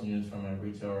 1,000 units from a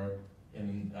retailer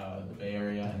in the Bay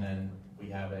Area, and then we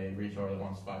have a retailer that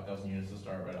wants 5,000 units to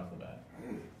start right off the bat.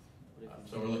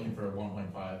 So we're looking for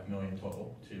 1.5 million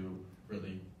total to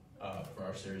really for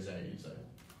our Series A, you'd say.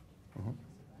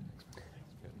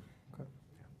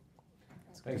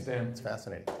 Thanks, Dan. It's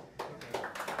fascinating.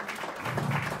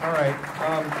 All right.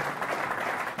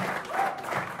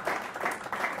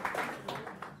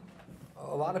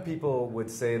 A lot of people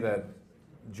would say that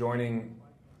joining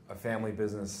a family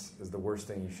business is the worst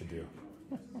thing you should do.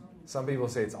 Some people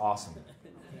say it's awesome.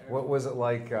 What was it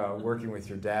like working with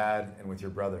your dad and with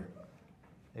your brother?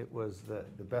 It was the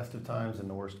best of times and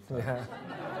the worst of times. Yeah.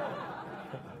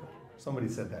 Somebody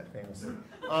said that famously.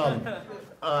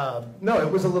 No, it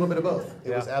was a little bit of both.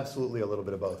 It was absolutely a little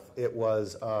bit of both. It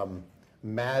was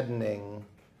maddening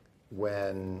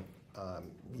when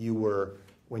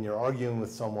when you're arguing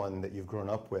with someone that you've grown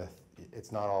up with.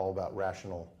 It's not all about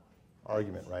rational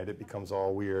argument, right? It becomes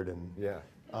all weird and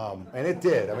and it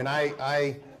did. I mean,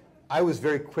 I was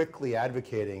very quickly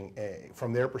advocating,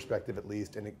 from their perspective at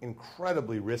least, an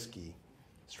incredibly risky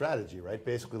strategy, right?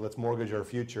 Basically, let's mortgage our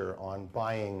future on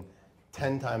buying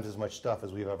 10 times as much stuff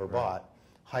as we've ever bought,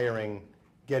 hiring,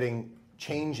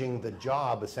 changing the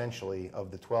job essentially of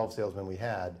the 12 salesmen we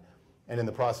had, and in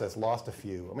the process lost a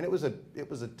few. I mean, it was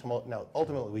a tumult. Now,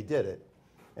 ultimately we did it,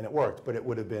 and it worked. But it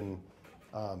would have been,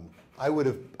 I would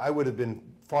have been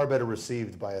far better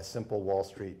received by a simple Wall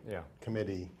Street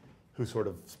committee who sort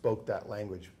of spoke that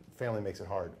language. Family makes it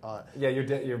hard.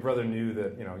 Your brother knew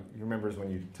that. He remembers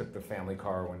when you took the family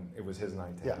car when it was his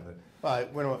night to have it.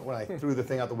 When I threw the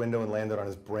thing out the window and landed on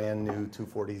his brand new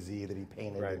 240Z that he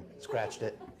painted and scratched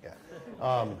it. It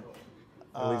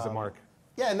leaves a mark.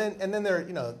 Yeah, and then there,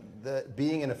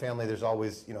 being in a family, there's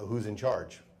always, who's in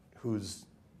charge,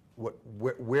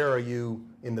 where are you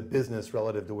in the business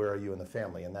relative to where are you in the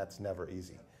family, and that's never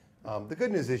easy. The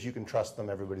good news is you can trust them.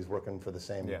 Everybody's working for the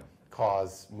same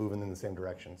cause, moving in the same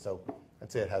direction. So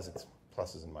I'd say it has its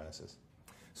pluses and minuses.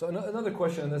 So another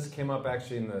question, and this came up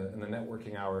actually in the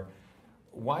networking hour.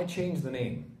 Why change the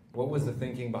name? What was the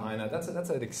thinking behind that? That's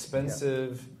an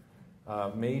expensive,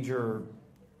 major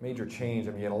change.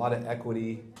 I mean, you had a lot of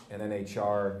equity and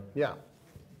NHR. Yeah,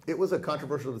 it was a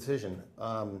controversial decision.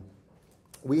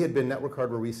 We had been network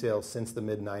hardware resale since the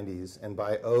mid-90s, and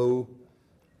by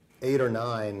 2008 or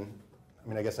 9, I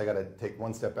mean, I guess I got to take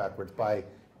one step backwards. By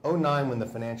 2009, when the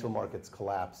financial markets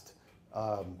collapsed,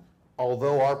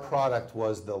 although our product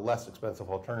was the less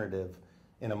expensive alternative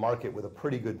in a market with a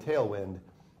pretty good tailwind,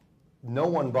 no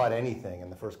one bought anything in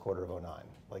the first quarter of 2009.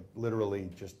 Like literally,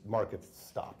 just markets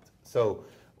stopped. So,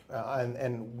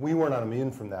 and we were not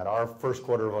immune from that. Our first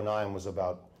quarter of 2009 was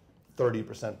about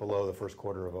 30% below the first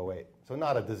quarter of 2008. So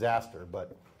not a disaster,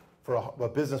 but for a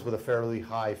business with a fairly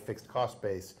high fixed cost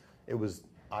base, it was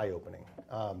eye-opening.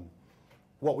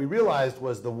 What we realized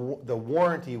was the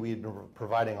warranty we had been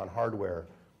providing on hardware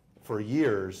for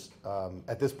years,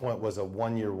 at this point was a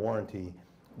 1-year warranty,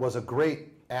 was a great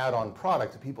add-on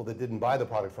product to people that didn't buy the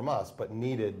product from us but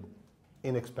needed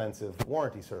inexpensive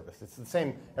warranty service. It's the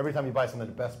same, every time you buy something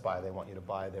at Best Buy, they want you to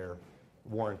buy their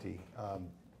warranty,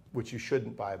 which you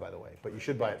shouldn't buy, by the way, but you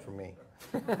should buy it from me.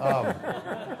 You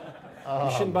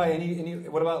shouldn't buy any,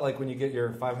 what about like when you get your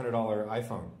 $500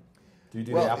 iPhone? Do you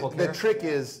do the Apple Care? The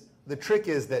trick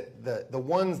is that the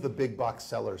ones the big box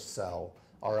sellers sell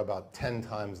are about 10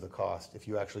 times the cost if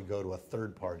you actually go to a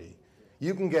third party.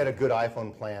 You can get a good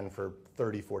iPhone plan for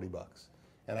 30, 40 bucks.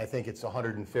 And I think it's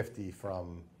 150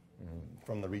 from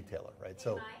the retailer, right?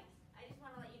 Hey, Mike, I just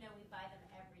want to let you know we buy them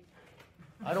every time.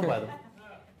 I don't buy them.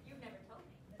 You've never told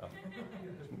me. Oh.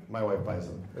 My wife buys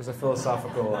them. There's a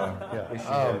philosophical issue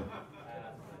here.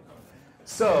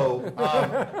 So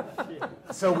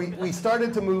we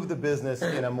started to move the business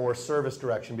in a more service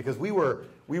direction because we were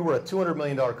a $200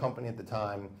 million company at the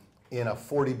time in a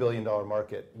 $40 billion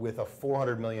market with a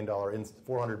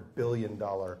 $400 billion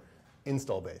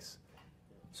install base.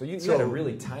 So you had a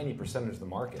really tiny percentage of the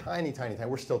market. Tiny.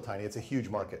 We're still tiny. It's a huge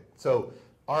market. So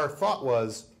our thought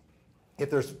was, if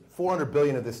there's 400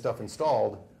 billion of this stuff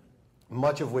installed,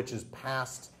 much of which is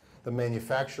past the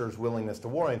manufacturer's willingness to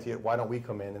warranty it, why don't we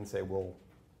come in and say, we'll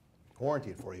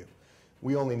warranty it for you?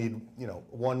 We only need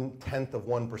 1/10 of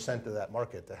 1% of that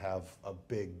market to have a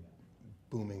big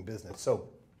booming business. So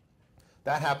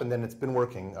that happened, and it's been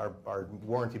working. Our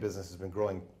warranty business has been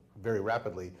growing very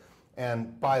rapidly.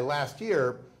 And by last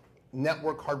year,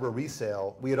 network hardware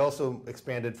resale, we had also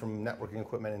expanded from networking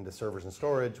equipment into servers and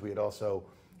storage. We had also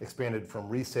expanded from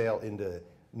resale into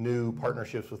new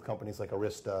partnerships with companies like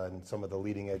Arista and some of the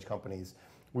leading edge companies.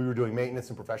 We were doing maintenance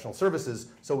and professional services,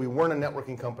 so we weren't a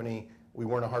networking company, we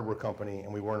weren't a hardware company,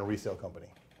 and we weren't a resale company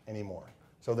anymore.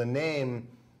 So the name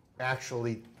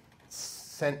actually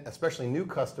sent, especially new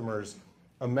customers,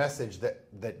 a message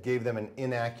that gave them an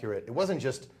inaccurate, it wasn't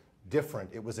just different,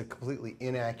 it was a completely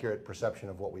inaccurate perception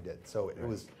of what we did. So it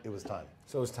was time.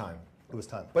 So it was time. It was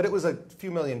time. But it was a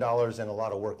few $1 million and a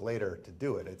lot of work later to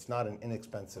do it. It's not an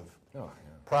inexpensive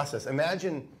process.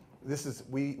 Imagine,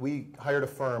 we hired a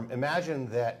firm, imagine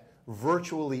that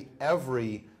virtually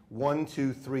every 1,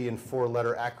 2, 3, and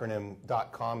 4-letter acronym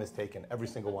 .com is taken, every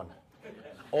single one.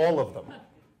 All of them.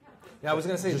 Yeah, I was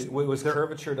going to say, was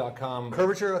curvature.com?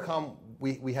 Curvature.com,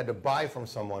 we had to buy from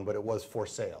someone, but it was for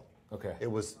sale. Okay.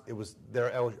 It was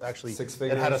there actually 6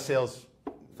 figures? It had a sales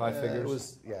 5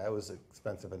 figures? It was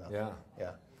expensive enough.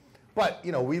 Yeah. But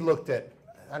we looked at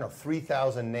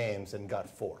 3,000 names and got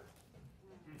 4.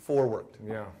 4 worked.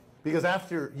 Yeah. Because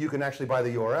after you can actually buy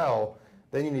the URL,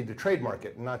 then you need to trademark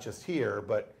it, not just here,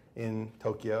 but in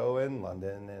Tokyo and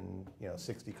London and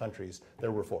 60 countries.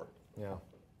 There were 4. Yeah.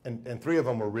 And 3 of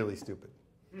them were really stupid.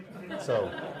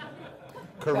 So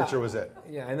Curvature was it.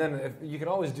 Yeah, and then you can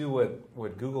always do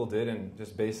what Google did and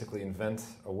just basically invent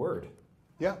a word.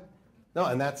 Yeah. No,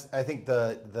 and that's, I think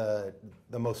the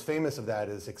most famous of that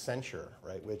is Accenture,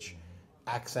 right? Which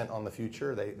accent on the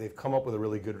future. They've come up with a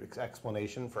really good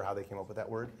explanation for how they came up with that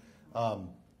word.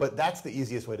 But that's the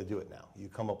easiest way to do it now. You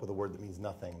come up with a word that means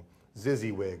nothing,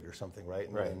 Zizzywig or something, right?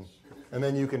 And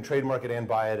then you can trademark it and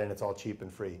buy it, and it's all cheap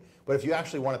and free. But if you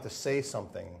actually want it to say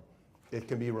something, it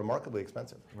can be remarkably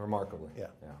expensive. Remarkably. Yeah.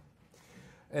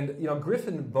 And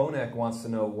Griffin Bonek wants to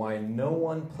know why no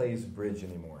one plays bridge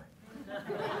anymore.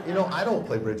 I don't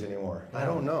play bridge anymore. I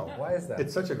don't know. Why is that?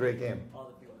 It's such a great game. All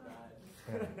the people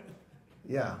died.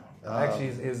 Yeah. Actually,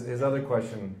 his other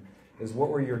question is what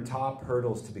were your top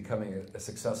hurdles to becoming a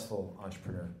successful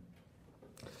entrepreneur?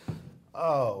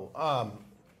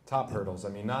 Top hurdles. I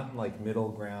mean, not in like middle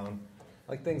ground,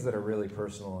 like things that are really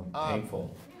personal and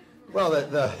painful. Well,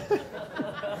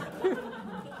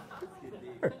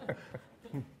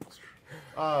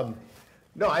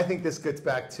 no, I think this gets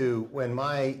back to when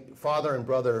my father and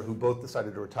brother, who both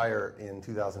decided to retire in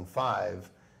 2005,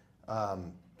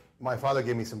 my father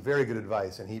gave me some very good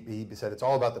advice, and he said it's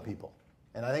all about the people.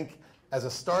 And I think as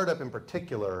a startup in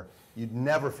particular, you'd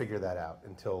never figure that out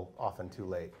until often too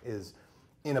late. Is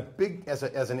in a big, as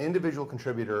an individual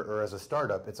contributor or as a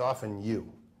startup, it's often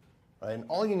you, right? And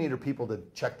all you need are people to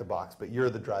check the box, but you're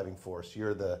the driving force.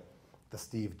 You're the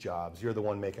Steve Jobs. You're the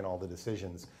one making all the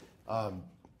decisions.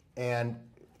 And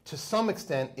to some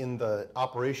extent, in the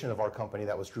operation of our company,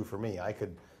 that was true for me. I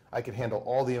could handle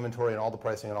all the inventory and all the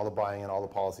pricing and all the buying and all the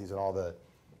policies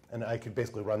and I could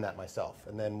basically run that myself.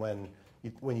 And then when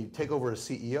you take over as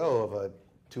CEO of a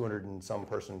 200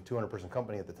 person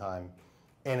company at the time,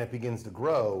 and it begins to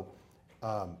grow,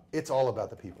 it's all about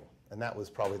the people. And that was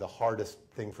probably the hardest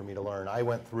thing for me to learn. I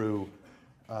went through,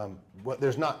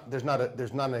 there's not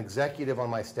an executive on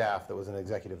my staff that was an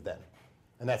executive then.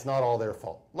 And that's not all their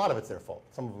fault. A lot of it's their fault.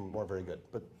 Some of them weren't very good,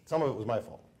 but some of it was my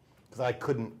fault. Because I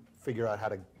couldn't figure out how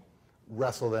to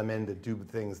wrestle them in to do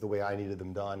things the way I needed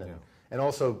them done, and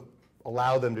also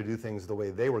allow them to do things the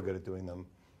way they were good at doing them.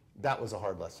 That was a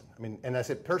hard lesson. I mean, and I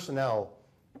said personnel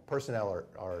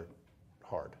are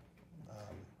hard.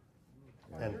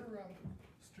 Are your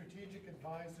strategic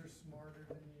advisors smarter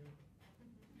than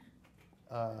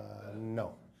you?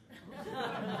 No.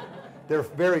 They're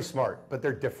very smart, but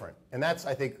they're different. And that's,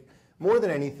 I think, more than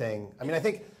anything, I mean, I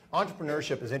think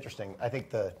entrepreneurship is interesting. I think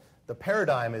the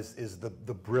paradigm is the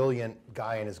brilliant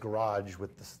guy in his garage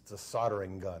with the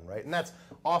soldering gun, right? And that's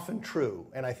often true.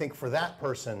 And I think for that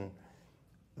person,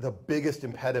 the biggest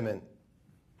impediment,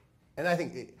 and I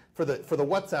think for the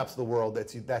WhatsApps of the world,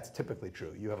 that's typically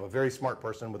true. You have a very smart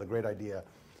person with a great idea.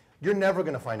 You're never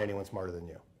going to find anyone smarter than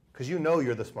you, because you know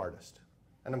you're the smartest.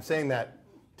 And I'm saying that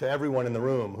to everyone in the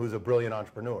room who's a brilliant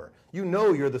entrepreneur. You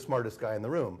know you're the smartest guy in the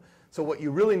room. So what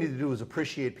you really need to do is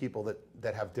appreciate people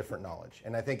that have different knowledge.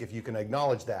 And I think if you can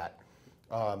acknowledge that,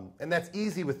 and that's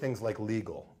easy with things like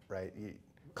legal, right?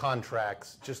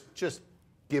 Contracts, just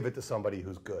give it to somebody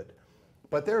who's good.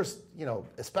 But there's,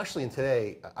 especially in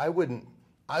today, I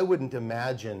wouldn't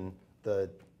imagine I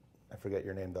forget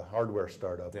your name, the hardware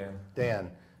startup.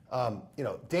 Dan.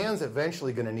 Dan's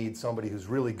eventually going to need somebody who's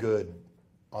really good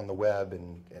on the web,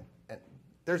 and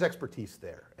there's expertise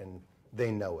there, and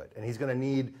they know it. And he's going to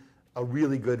need a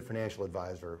really good financial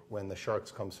advisor when the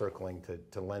sharks come circling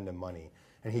to lend him money,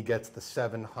 and he gets the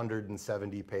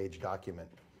 770-page document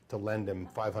to lend him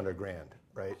 500 grand,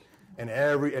 right? And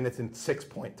it's in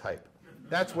 6-point type.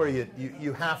 That's where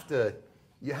you have to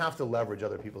leverage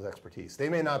other people's expertise. They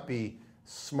may not be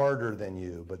smarter than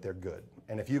you, but they're good.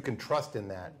 And if you can trust in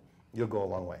that, you'll go a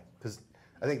long way. Because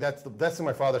I think that's what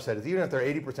my father said, is even if they're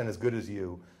 80% as good as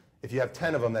you, if you have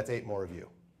 10 of them, that's 8 more of you,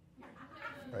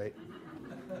 right?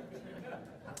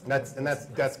 And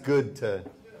that's good to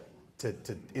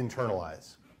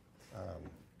internalize.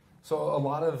 So a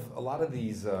lot of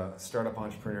these startup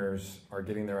entrepreneurs are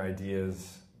getting their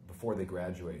ideas before they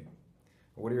graduate.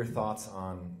 What are your thoughts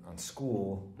on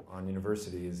school, on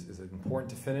university? Is it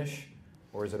important to finish,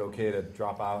 or is it okay to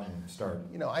drop out and start?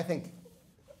 I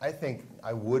think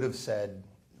I would have said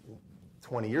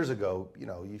 20 years ago,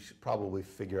 you should probably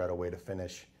figure out a way to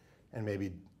finish and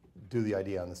maybe do the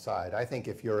idea on the side. I think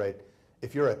if you're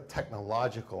a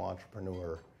technological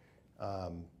entrepreneur,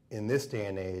 in this day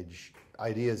and age,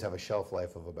 ideas have a shelf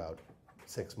life of about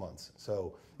 6 months.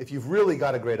 So if you've really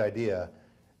got a great idea,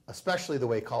 especially the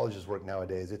way colleges work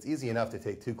nowadays, it's easy enough to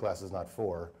take 2 classes, not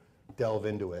 4, delve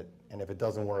into it, and if it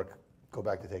doesn't work, go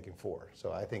back to taking 4.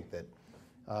 So I think that,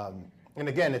 and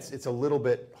again, it's a little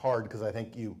bit hard because I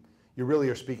think you really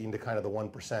are speaking to kind of the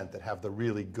 1% that have the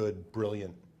really good,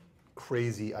 brilliant,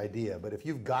 crazy idea. But if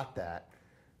you've got that,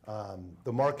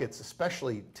 the markets,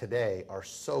 especially today, are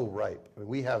so ripe. I mean,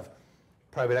 we have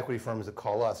private equity firms that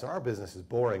call us, and our business is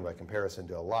boring by comparison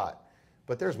to a lot,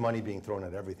 but there's money being thrown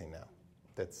at everything now.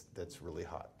 That's really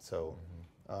hot. So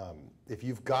if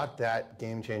you've got that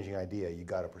game-changing idea, you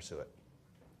got to pursue it.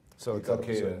 So it's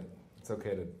okay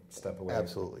to step away.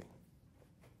 Absolutely.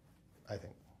 I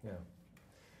think. Yeah.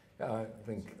 Yeah, I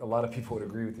think a lot of people would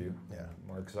agree with you. Yeah.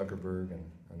 Mark Zuckerberg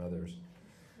and others.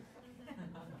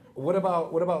 What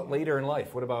about later in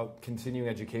life? What about continuing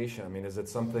education? I mean, is it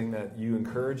something that you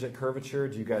encourage at Curvature?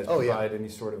 Do you guys provide any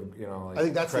sort of, I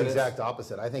think that's credits? the exact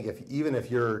opposite. I think even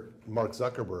if you're Mark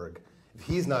Zuckerberg if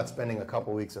he's not spending a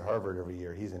couple weeks at Harvard every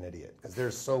year, he's an idiot, because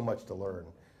there's so much to learn.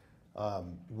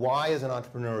 Why, as an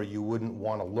entrepreneur, you wouldn't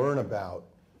want to learn about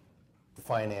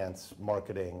finance,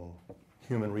 marketing,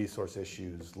 human resource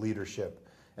issues, leadership.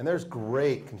 And there's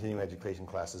great continuing education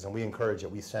classes, and we encourage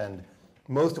it. We send,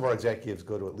 most of our executives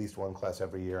go to at least one class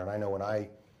every year. And I know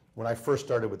when I first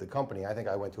started with the company, I think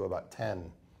I went to about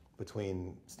 10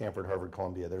 between Stanford, Harvard,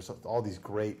 Columbia. There's all these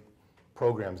great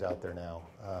programs out there now.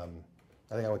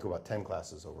 I think I went to about 10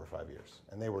 classes over 5 years,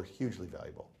 and they were hugely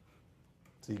valuable.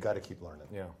 So you got to keep learning.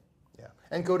 Yeah. Yeah.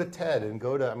 And go to TED and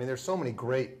I mean, there's so many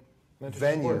great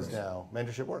venues Works. now.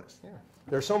 Mentorship Works. Yeah.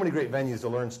 There's so many great venues to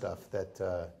learn stuff that,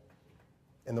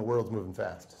 and the world's moving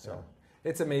fast. So. Yeah.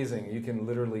 It's amazing. You can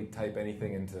literally type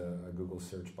anything into a Google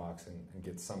search box and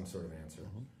get some sort of answer.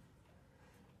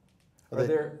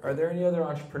 Mm-hmm. Are there any other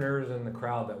entrepreneurs in the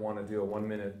crowd that want to do a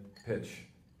 1-minute pitch?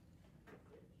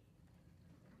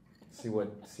 See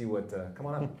what, come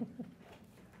on up.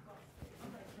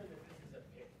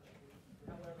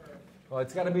 Well,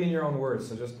 it's got to be in your own words,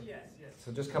 so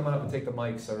just come on up and take the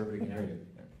mic so everybody can hear you.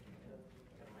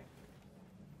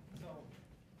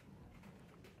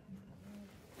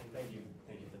 Thank you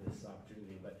for this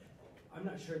opportunity, but I'm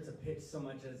not sure it's a pitch so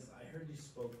much as I heard you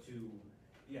spoke to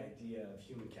the idea of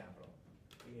human capital,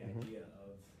 the idea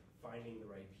of finding the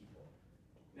right people.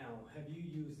 Now, have you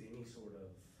used any sort of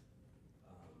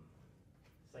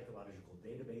psychological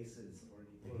databases or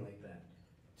anything like that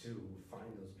to find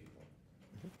those people?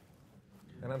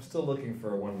 And I'm still looking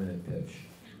for a 1-minute pitch.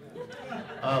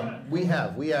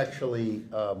 We actually,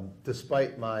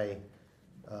 despite my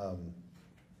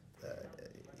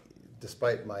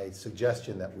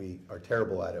suggestion that we are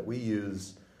terrible at it, we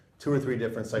use 2 or 3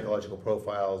 different psychological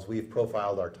profiles. We've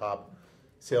profiled our top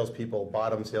salespeople,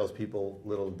 bottom salespeople.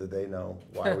 Little did they know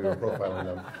why we were profiling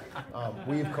them.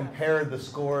 We've compared the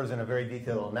scores in a very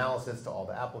detailed analysis to all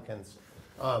the applicants,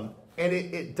 and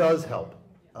it does help.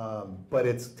 But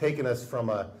it's taken us from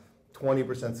a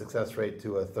 20% success rate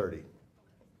to a 30%,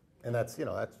 and that's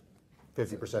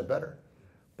 50% better.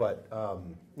 But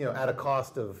at a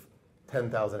cost of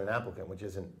 $10,000 an applicant, which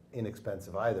isn't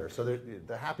inexpensive either. So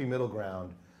the happy middle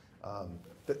ground.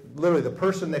 Literally, the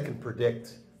person that can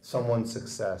predict someone's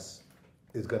success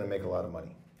is going to make a lot of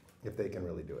money if they can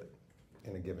really do it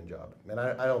in a given job. And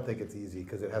I don't think it's easy,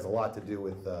 because it has a lot to do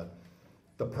with the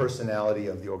personality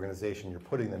of the organization you're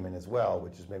putting them in as well,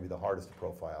 which is maybe the hardest to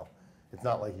profile. It's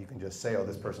not like you can just say, oh,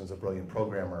 this person's a brilliant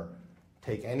programmer,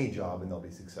 take any job and they'll be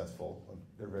successful.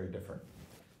 They're very different.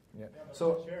 Yeah.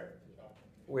 So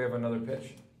we have another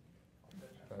pitch?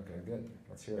 Okay, good.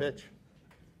 Let's hear it. Pitch.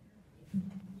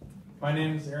 My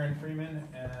name is Aaron Freeman,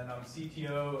 and I'm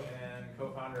CTO and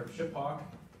co-founder of ShipHawk.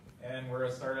 And we're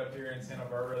a startup here in Santa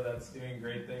Barbara that's doing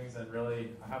great things and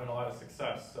really having a lot of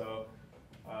success. So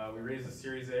we raised a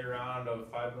Series A round of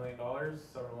 $5 million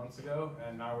several months ago,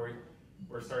 and now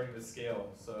we're starting to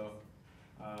scale. So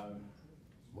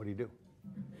What do you do?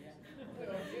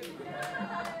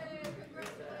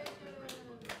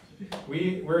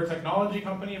 We're a technology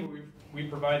company, but we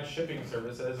provide shipping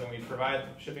services, and we provide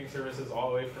shipping services all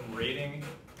the way from rating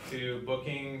to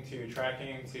booking to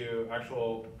tracking to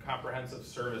actual comprehensive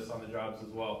service on the jobs as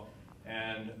well.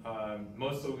 And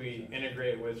mostly we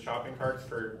integrate with shopping carts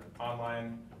for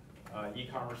online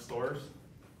e-commerce stores.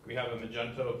 We have a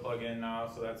Magento plugin now,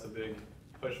 so that's a big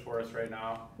push for us right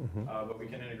now. But we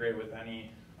can integrate with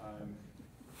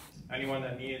anyone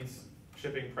that needs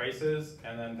shipping prices,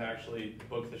 and then to actually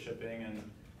book the shipping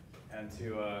and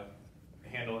to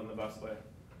handle it in the best way.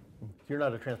 You're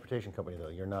not a transportation company, though.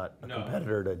 You're not a No.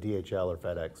 competitor to DHL or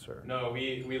FedEx or. No,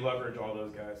 we leverage all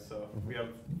those guys. So we have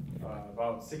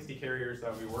about 60 carriers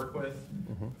that we work with,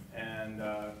 and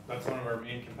that's one of our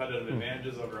main competitive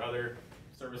advantages over other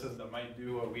services that might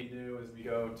do what we do. Is we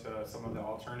go to some of the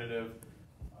alternative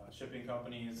shipping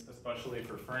companies, especially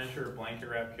for furniture, blanket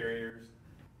wrap carriers,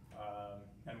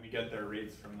 and we get their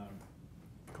rates from them.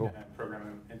 Cool. And program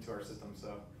them into our system.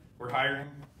 So we're hiring.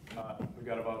 We've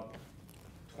got about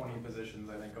 20 positions,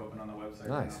 I think, open on the website. Nice.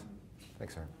 Right now.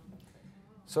 Thanks, Aaron.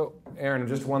 So, Aaron,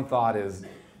 just one thought is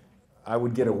I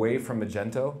would get away from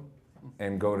Magento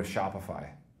and go to Shopify.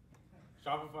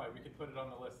 Shopify, we could put it on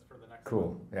the list for the next Cool.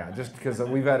 one. Yeah, just because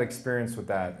we've had experience with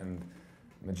that, and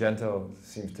Magento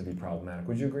seems to be problematic.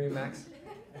 Would you agree, Max?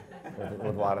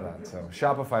 with a lot of that. So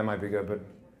Shopify might be good, but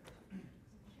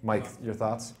Mike, your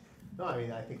thoughts? No, I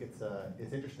mean, I think it's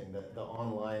interesting that the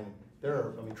online,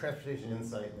 Transportation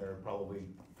Insight, there are probably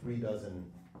 36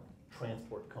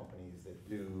 transport companies that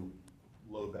do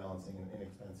load balancing and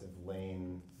inexpensive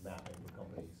lane mapping for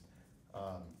companies.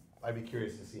 I'd be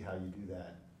curious to see how you do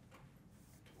that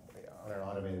on an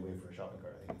automated way for a shopping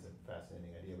cart. I think it's a fascinating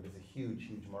idea, but it's a huge,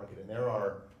 huge market. And there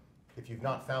are, if you've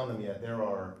not found them yet, there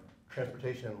are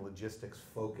transportation and logistics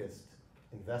focused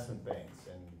investment banks.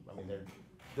 And I mean,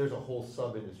 there's a whole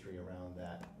sub-industry around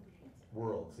that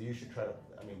world. So you should try to,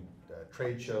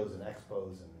 trade shows and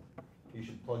expos, and you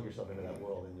should plug yourself into that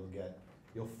world, and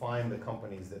you'll find the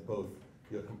companies that both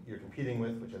you're competing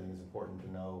with, which I think is important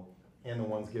to know, and the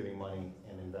ones giving money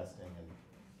and investing. And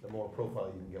the more profile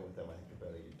you can get with them, I think the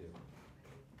better you do.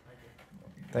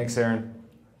 Thanks, Aaron.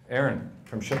 Aaron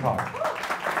from ShipHawk.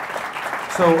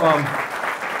 So,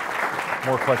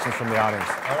 more questions from the audience.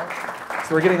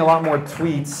 So we're getting a lot more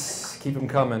tweets. Keep them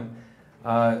coming.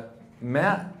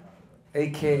 Matt,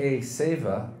 aka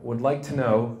Seva, would like to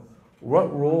know,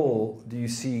 what role do you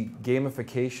see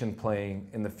gamification playing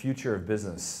in the future of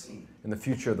business, in the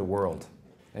future of the world?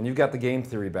 And you've got the game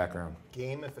theory background.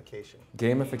 Gamification.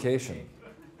 Gamification.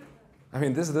 I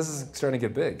mean, this is starting to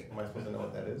get big. Am I supposed to know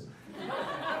what that is?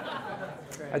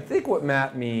 I think what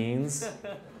Matt means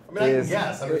I mean, I can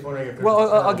guess. I'm just wondering if there's well, a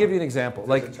term. I'll give you an example.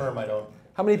 Like a term I don't.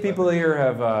 How many people here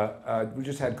have, we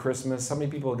just had Christmas, how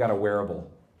many people have got a wearable?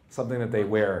 Something that they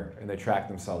wear and they track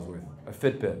themselves with? A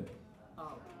Fitbit.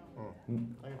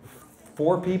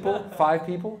 4 people, 5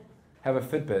 people have a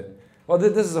Fitbit. Well,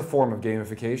 this is a form of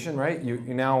gamification, right? You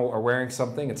now are wearing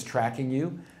something, it's tracking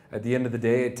you. At the end of the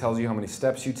day, it tells you how many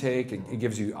steps you take, it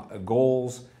gives you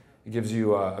goals, it gives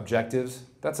you objectives.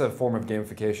 That's a form of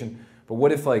gamification. But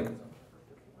what if like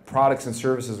products and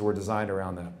services were designed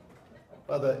around that?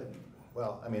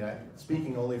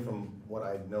 Speaking only from what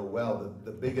I know well,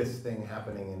 the biggest thing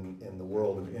happening in the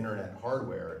world of internet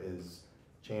hardware is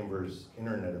Chambers'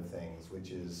 Internet of Things,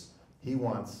 which is he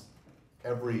wants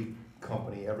every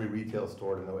company, every retail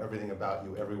store to know everything about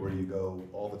you everywhere you go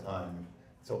all the time.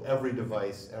 So every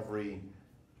device, every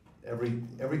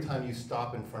time you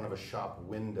stop in front of a shop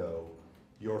window,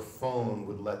 your phone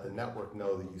would let the network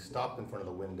know that you stopped in front of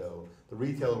the window. The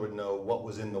retailer would know what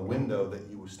was in the window that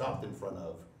you stopped in front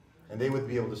of, and they would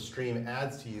be able to stream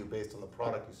ads to you based on the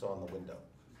product you saw in the window.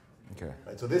 Okay.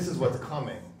 Right, so this is what's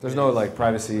coming. There's no like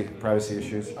privacy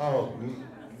issues? Oh,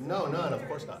 no, none, of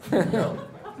course not. No.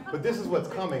 But this is what's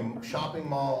coming. Shopping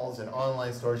malls and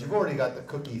online stores. You've already got the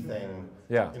cookie thing.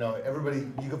 Yeah. You know, everybody,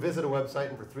 you can visit a website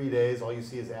and for 3 days, all you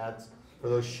see is ads for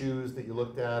those shoes that you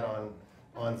looked at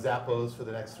on Zappos for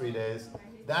the next 3 days.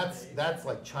 That's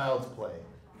like child's play.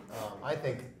 I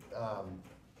think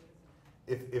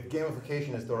if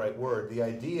gamification is the right word, the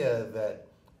idea that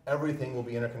everything will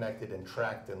be interconnected and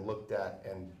tracked and looked at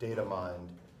and data mined.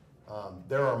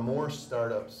 There are more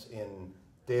startups in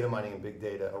data mining and big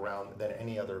data around than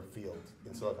any other field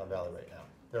in Silicon Valley right now.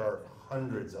 There are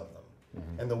hundreds of them.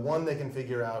 Mm-hmm. And the one that can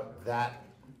figure out that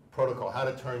protocol, how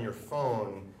to turn your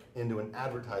phone into an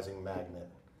advertising magnet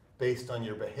based on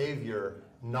your behavior,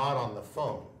 not on the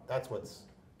phone. That's what's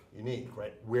unique,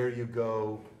 right? Where you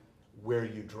go, where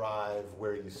you drive,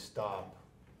 where you stop,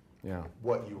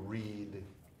 what you read.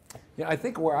 Yeah, I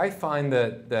think where I find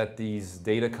that these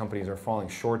data companies are falling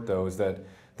short, though, is that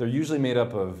they're usually made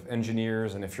up of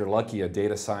engineers, and if you're lucky, a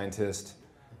data scientist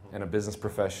and a business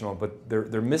professional, but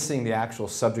they're missing the actual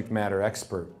subject matter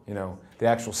expert, you know, the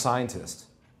actual scientist.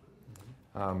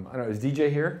 I don't know, is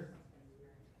DJ here?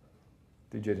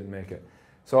 DJ didn't make it.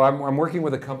 So I'm working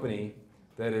with a company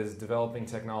that is developing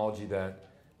technology that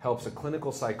helps a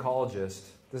clinical psychologist,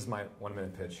 this is my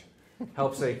 1-minute pitch,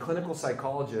 helps a clinical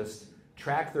psychologist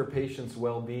track their patient's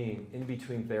well-being in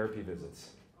between therapy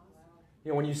visits. You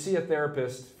know, when you see a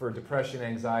therapist for depression,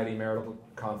 anxiety, marital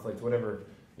conflict, whatever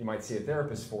you might see a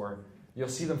therapist for, you'll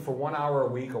see them for 1 hour a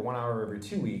week or 1 hour every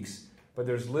 2 weeks, but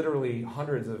there's literally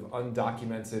hundreds of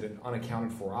undocumented and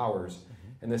unaccounted for hours.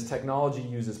 And this technology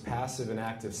uses passive and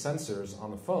active sensors on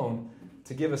the phone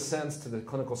to give a sense to the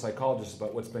clinical psychologist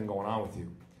about what's been going on with you.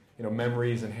 You know,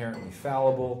 memory is inherently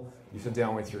fallible. You sit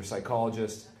down with your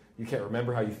psychologist. You can't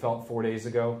remember how you felt 4 days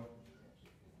ago.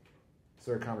 Is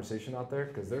there a conversation out there?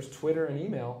 Because there's Twitter and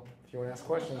email if you want to ask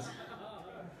questions.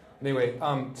 Anyway,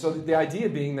 so the idea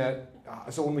being that,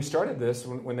 so when we started this,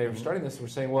 when they were starting this, we're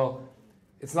saying, well,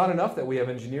 it's not enough that we have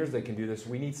engineers that can do this.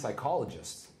 We need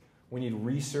psychologists. We need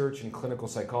research and clinical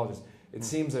psychologists. It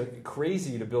seems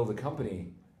crazy to build a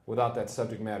company without that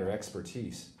subject matter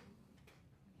expertise.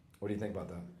 What do you think about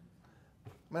that?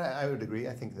 I mean, I would agree.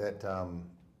 I think that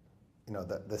you know,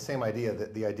 the same idea,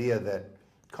 that the idea that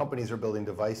companies are building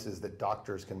devices that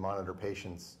doctors can monitor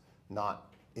patients not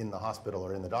in the hospital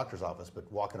or in the doctor's office, but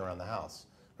walking around the house.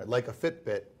 Right? Like a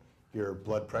Fitbit, your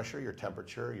blood pressure, your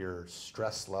temperature, your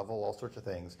stress level, all sorts of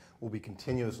things will be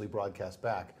continuously broadcast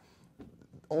back.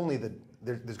 Only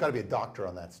there's got to be a doctor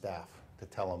on that staff to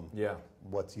tell them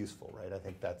what's useful, right? I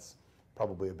think that's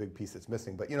probably a big piece that's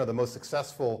missing. But the most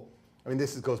successful, I mean,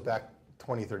 this goes back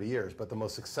 20, 30 years, but the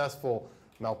most successful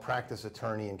malpractice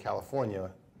attorney in California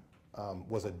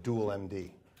was a dual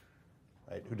MD,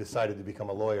 right, who decided to become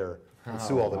a lawyer and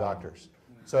sue all the doctors.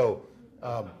 So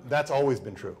that's always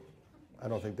been true. I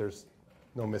don't think there's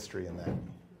no mystery in that.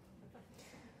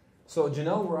 So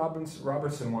Janelle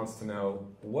Robertson wants to know,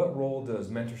 what role does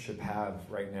mentorship have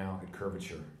right now at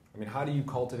Curvature? I mean, how do you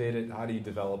cultivate it? How do you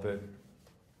develop it?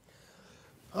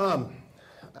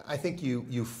 I think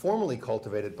you formally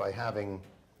cultivate it by having,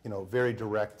 very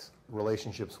direct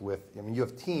relationships with. I mean, you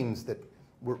have teams that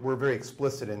we're very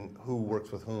explicit in who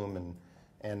works with whom,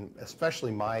 and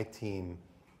especially my team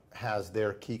has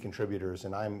their key contributors,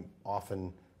 and I'm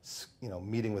often,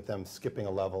 meeting with them, skipping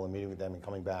a level, and meeting with them and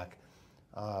coming back.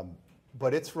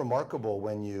 But it's remarkable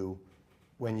when you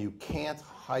can't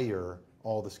hire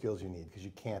all the skills you need, because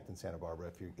you can't in Santa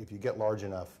Barbara. If you get large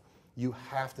enough, you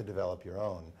have to develop your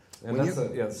own. And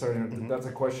that's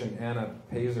a question Anna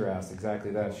Pazer asked,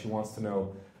 exactly that. She wants to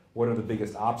know, what are the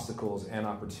biggest obstacles and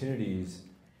opportunities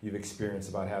you've experienced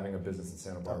about having a business in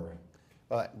Santa Barbara?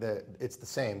 It's the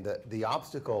same. The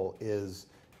obstacle is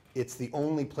it's the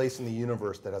only place in the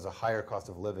universe that has a higher cost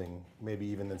of living, maybe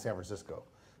even than San Francisco.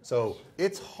 So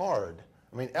it's hard.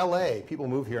 I mean, LA, people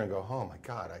move here and go, oh my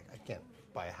God, I can't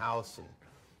buy a house.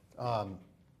 And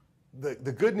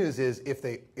the good news is if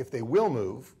they will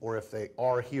move, or if they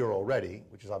are here already,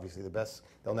 which is obviously the best,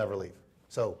 they'll never leave.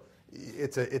 So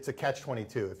it's a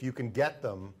catch-22. If you can get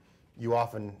them, you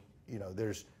often,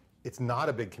 it's not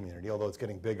a big community, although it's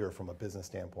getting bigger from a business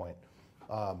standpoint.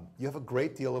 You have a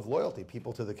great deal of loyalty,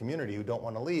 people to the community who don't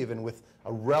want to leave, and with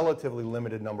a relatively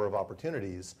limited number of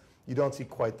opportunities, you don't see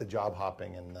quite the job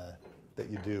hopping that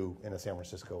you do in a San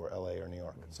Francisco or LA or New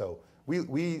York. So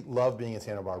we love being in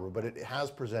Santa Barbara, but it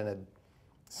has presented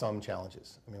some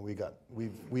challenges. I mean,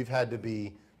 we've had to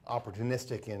be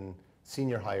opportunistic in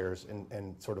senior hires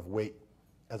and sort of wait,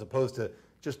 as opposed to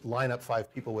just line up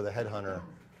 5 people with a headhunter.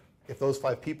 If those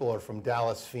 5 people are from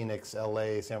Dallas, Phoenix,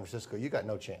 LA, San Francisco, you got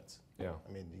no chance. Yeah.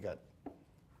 I mean, you got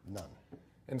none.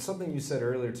 And something you said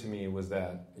earlier to me was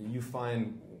that you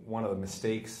find one of the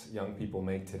mistakes young people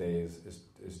make today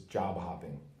is job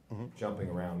hopping, jumping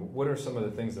around. What are some of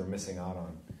the things they're missing out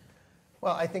on?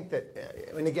 Well, I think that,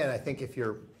 I mean, again, I think if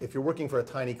you're working for a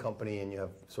tiny company and you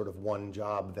have sort of one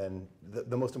job, then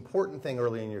the most important thing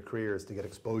early in your career is to get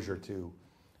exposure to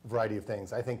a variety of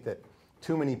things. I think that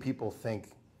too many people think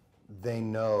they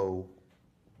know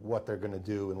what they're going to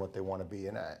do and what they want to be,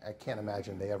 and I can't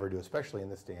imagine they ever do, especially in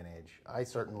this day and age. I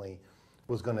certainly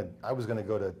was going to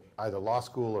go to either law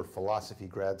school or philosophy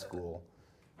grad school,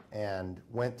 and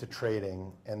went to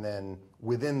trading, and then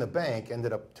within the bank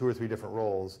ended up 2 or 3 different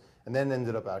roles, and then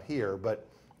ended up out here. But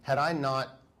had I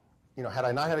not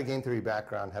had a game theory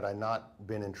background, had I not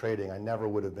been in trading, I never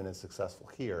would have been as successful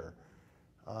here.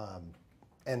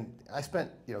 And I spent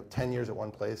 10 years at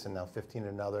one place and now 15 at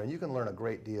another, and you can learn a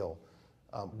great deal.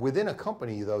 Within a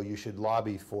company, though, you should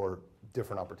lobby for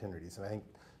different opportunities. And I think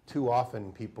too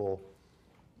often people,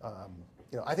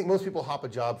 I think most people hop a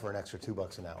job for an extra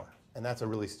 $2 an hour. And that's a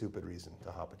really stupid reason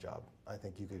to hop a job. I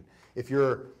think you could, if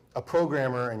you're a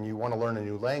programmer and you want to learn a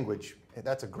new language,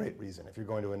 that's a great reason if you're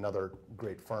going to another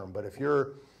great firm. But if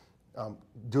you're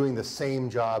doing the same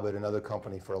job at another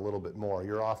company for a little bit more,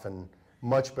 you're often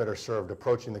much better served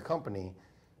approaching the company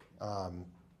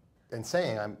and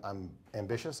saying, I'm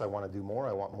ambitious, I want to do more,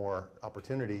 I want more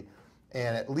opportunity.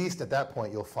 And at least at that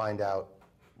point, you'll find out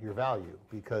your value.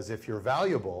 Because if you're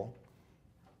valuable,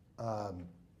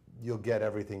 you'll get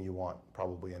everything you want,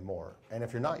 probably, and more. And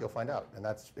if you're not, you'll find out, and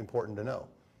that's important to know.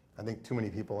 I think too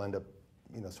many people end up,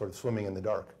 sort of swimming in the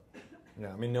dark.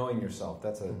 Yeah, I mean, knowing yourself,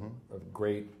 that's a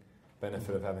great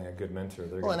benefit of having a good mentor.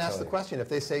 Well, and ask the question, if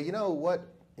they say, you know what,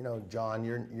 John,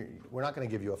 we're not going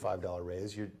to give you a $5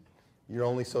 raise, you're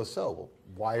only so-so.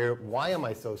 Well, why am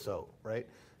I so-so, right?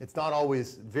 It's not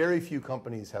always, very few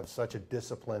companies have such a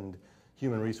disciplined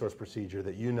human resource procedure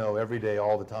that you know every day,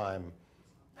 all the time,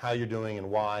 how you're doing and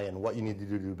why and what you need to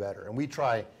do better. And we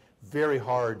try very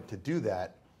hard to do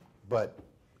that, but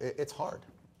it's hard.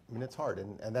 I mean, it's hard.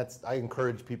 And I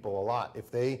encourage people a lot. If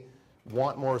they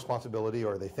want more responsibility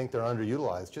or they think they're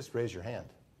underutilized, just raise your hand.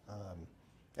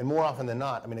 And more often than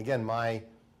not, I mean, again,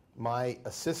 my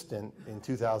assistant in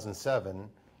 2007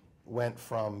 went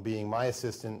from being my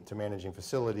assistant to managing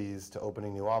facilities, to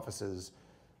opening new offices,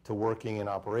 to working in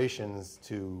operations,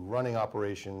 to running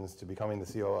operations, to becoming the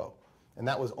COO. And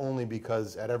that was only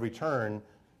because at every turn,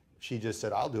 she just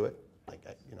said, I'll do it,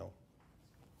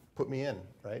 put me in,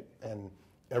 right? And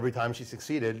every time she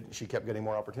succeeded, she kept getting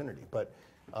more opportunity. But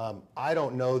I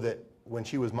don't know that when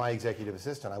she was my executive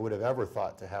assistant, I would have ever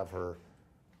thought to have her,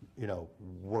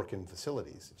 work in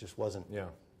facilities. It just wasn't. Yeah.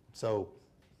 So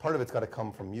part of it's got to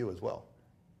come from you as well.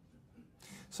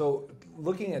 So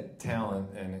looking at talent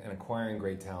and acquiring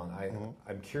great talent,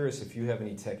 I'm curious if you have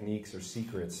any techniques or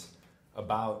secrets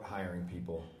about hiring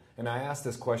people. And I asked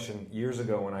this question years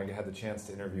ago when I had the chance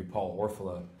to interview Paul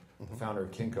Orfila, the founder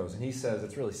of Kinko's, and he says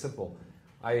it's really simple.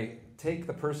 I take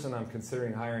the person I'm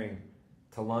considering hiring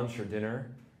to lunch or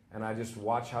dinner, and I just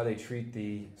watch how they treat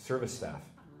the service staff.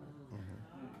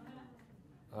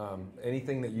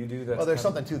 Anything that you do that's... Well, there's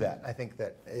something to that. I think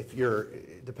that if you're,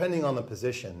 depending on the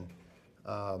position,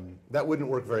 that wouldn't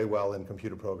work very well in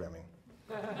computer programming.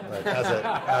 Like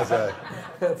that's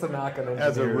a knock on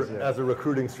engineers. As a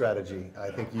recruiting strategy, I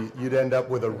think you'd end up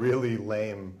with a really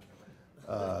lame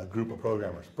group of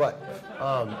programmers. But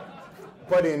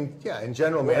in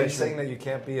general, Wait, are you saying that you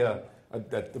can't be a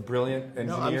brilliant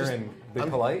engineer and be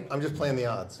polite? I'm just playing the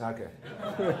odds. Okay.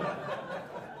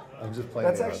 I'm just playing.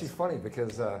 That's the actually odds. funny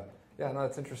because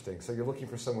that's interesting. So you're looking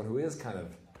for someone who is kind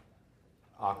of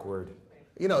awkward.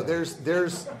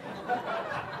 There's.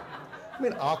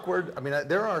 Awkward.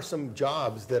 There are some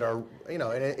jobs that are, and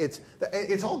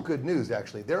it's all good news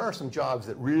actually. There are some jobs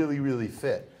that really, really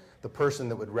fit the person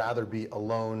that would rather be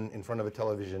alone in front of a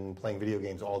television playing video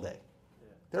games all day.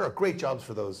 There are great jobs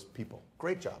for those people.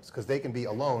 Great jobs because they can be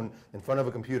alone in front of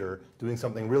a computer doing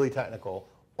something really technical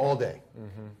all day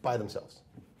by themselves.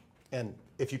 And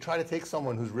if you try to take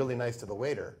someone who's really nice to the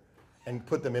waiter and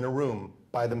put them in a room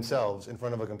by themselves in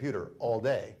front of a computer all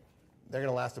day, they're going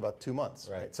to last about 2 months.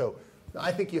 Right. So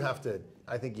I think you have to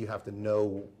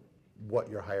know what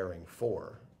you're hiring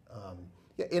for.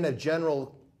 In a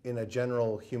general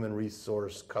human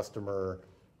resource customer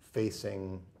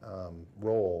facing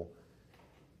role,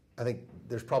 I think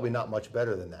there's probably not much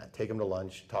better than that. Take them to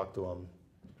lunch, talk to them,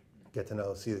 get to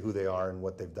know, see who they are and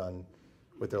what they've done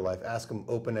with their life. Ask them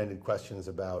open-ended questions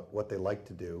about what they like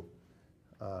to do.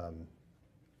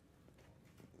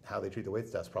 How they treat the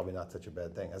waitstaff is probably not such a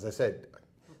bad thing. As I said,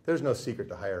 there's no secret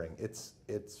to hiring. It's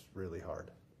really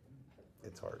hard.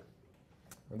 It's hard.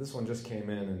 Well, this one just came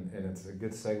in, and it's a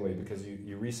good segue because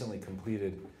you recently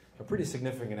completed a pretty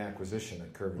significant acquisition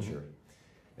at Curvature.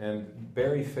 And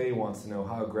Barry Fay wants to know,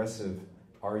 how aggressive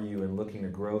are you in looking to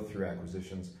grow through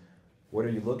acquisitions? What are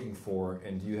you looking for,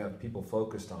 and do you have people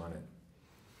focused on it?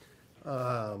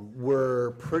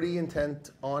 We're pretty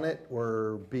intent on it.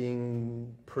 We're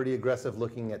being pretty aggressive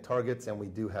looking at targets, and we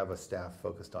do have a staff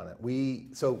focused on it.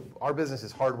 So our business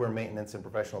is hardware maintenance and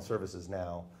professional services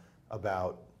now,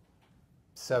 about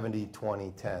 70,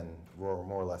 20, 10, more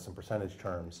or less in percentage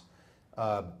terms.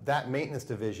 That maintenance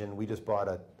division, we just bought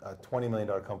a $20 million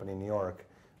company in New York,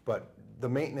 but the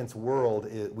maintenance world,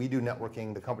 we do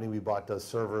networking. The company we bought does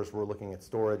servers. We're looking at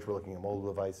storage. We're looking at mobile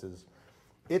devices.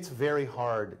 It's very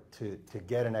hard to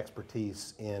get an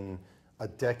expertise in a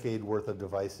decade worth of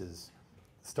devices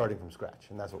starting from scratch,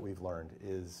 and that's what we've learned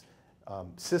is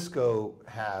Cisco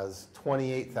has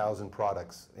 28,000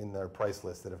 products in their price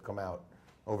list that have come out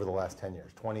over the last 10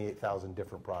 years, 28,000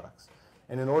 different products.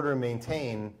 And in order to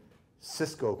maintain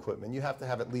Cisco equipment, you have to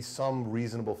have at least some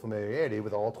reasonable familiarity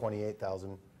with all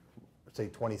 28,000, say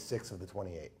 26 of the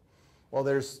 28. Well,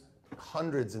 there's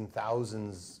hundreds or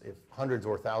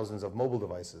thousands of mobile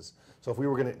devices. So if we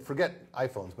were going to forget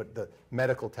iPhones, but the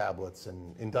medical tablets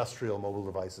and industrial mobile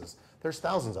devices, there's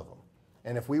thousands of them.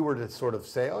 And if we were to sort of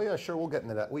say, oh yeah, sure, we'll get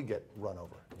into that, we get run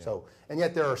over. Yeah. So, and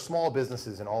yet there are small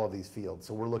businesses in all of these fields.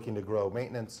 So we're looking to grow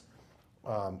maintenance.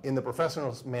 In the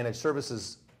professional managed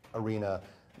services arena,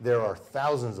 there are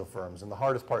thousands of firms. And the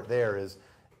hardest part there is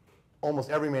almost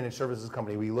every managed services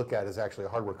company we look at is actually a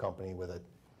hardware company with a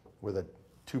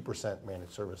 2%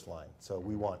 managed service line. So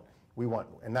we want,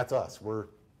 and that's us. We're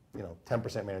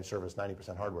 10% managed service,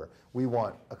 90% hardware. We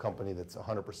want a company that's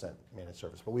 100% managed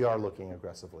service, but we are looking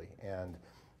aggressively. And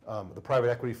the private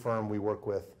equity firm we work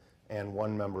with and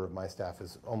one member of my staff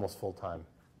is almost full-time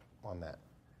on that.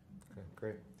 Okay,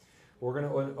 great. We're going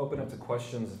to open up to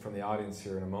questions from the audience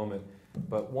here in a moment,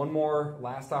 but one more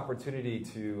last opportunity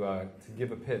to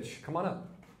give a pitch. Come on up.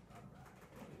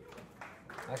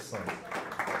 Excellent.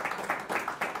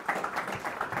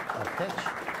 A pitch.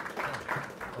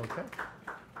 Okay.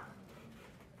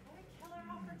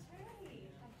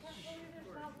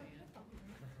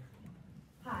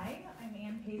 Hi, I'm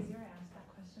Ann Pazier. I asked that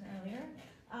question earlier.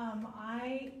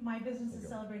 My business is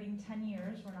celebrating 10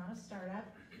 years. We're not a startup.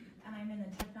 And I'm in the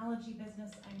technology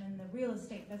business. I'm in the real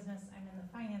estate business. I'm in the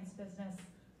finance business.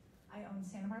 I own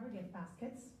Santa Barbara Gift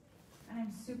Baskets. And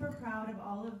I'm super proud of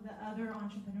all of the other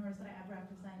entrepreneurs that I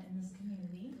represent in this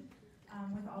community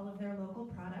with all of their local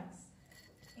products.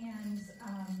 and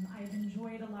I've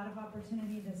enjoyed a lot of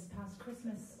opportunity this past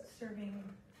Christmas serving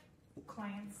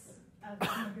clients of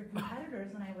some of your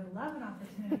competitors, and I would love an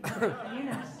opportunity for you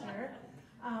next year.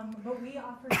 But we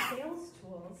offer sales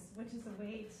tools, which is a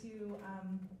way to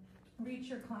reach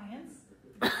your clients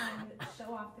and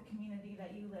show off the community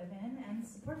that you live in and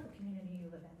support the community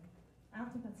you live in. I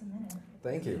don't think that's a minute.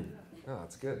 Thank you. Oh,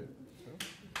 that's good.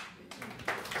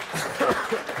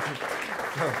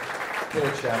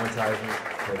 Pitch, advertisement,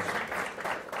 pitch.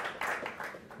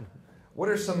 What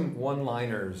are some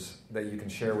one-liners that you can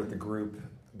share with the group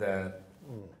that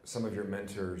some of your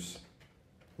mentors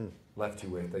left you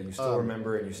with, that you still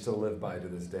remember and you still live by to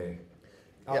this day?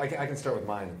 I can start with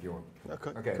mine if you want.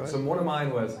 Okay. So one of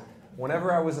mine was,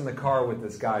 whenever I was in the car with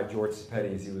this guy, George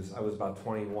Petties, I was about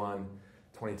 21,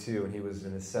 22, and he was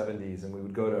in his 70s, and we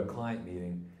would go to a client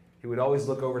meeting. He would always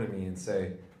look over to me and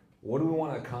say, what do we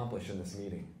want to accomplish in this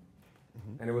meeting?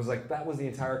 And it was like, that was the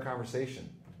entire conversation.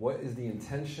 What is the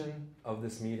intention of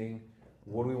this meeting?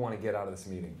 What do we want to get out of this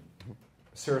meeting?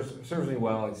 Serves me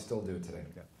well. I still do it today.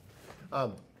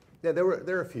 Yeah, there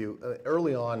were a few.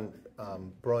 Early on,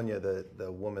 Bronya,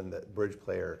 the woman, the bridge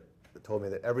player, told me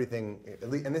that everything, at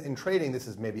least, and in trading this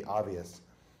is maybe obvious,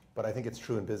 but I think it's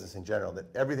true in business in general, that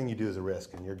everything you do is a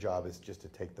risk, and your job is just to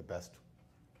take the best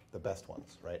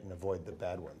ones, right, and avoid the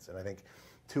bad ones. And I think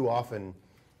too often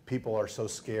people are so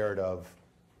scared of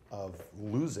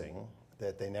losing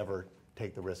that they never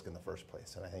take the risk in the first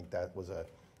place. And I think that was a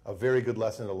very good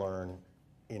lesson to learn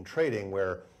in trading,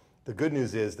 where the good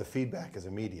news is the feedback is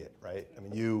immediate, right? I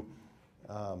mean, you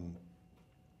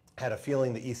had a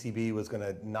feeling the ECB was going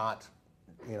to not,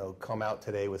 come out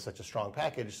today with such a strong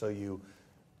package, so you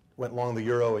went long the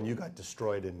euro and you got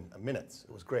destroyed in minutes.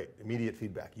 It was great. Immediate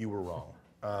feedback. You were wrong.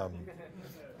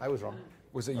 I was wrong.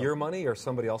 Was it your money or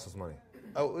somebody else's money?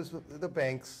 Oh, it was the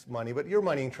bank's money, but your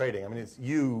money in trading. I mean, it's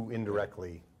you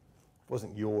indirectly. It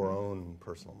wasn't your own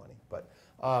personal money. But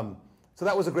so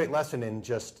that was a great lesson in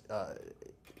just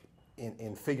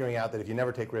in figuring out that if you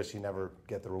never take risks, you never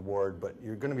get the reward, but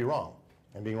you're going to be wrong,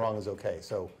 and being wrong is okay.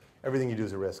 So everything you do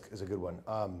is a risk is a good one.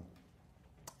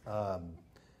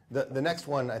 The next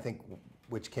one, I think,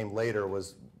 which came later,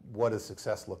 was what does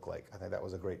success look like? I think that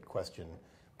was a great question.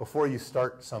 Before you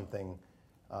start something,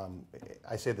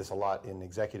 I say this a lot in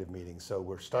executive meetings. So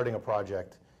we're starting a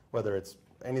project, whether it's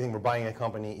anything, we're buying a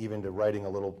company, even to writing a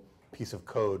little piece of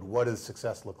code. What does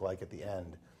success look like at the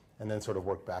end? And then sort of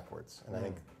work backwards. And I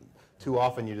think too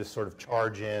often you just sort of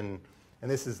charge in,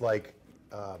 and this is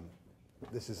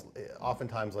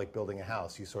oftentimes like building a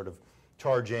house. You sort of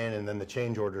charge in, and then the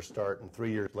change orders start, and 3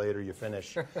 years later you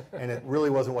finish, and it really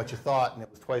wasn't what you thought, and it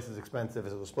was twice as expensive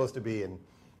as it was supposed to be. And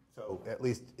so, at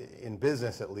least in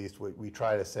business, we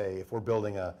try to say, if we're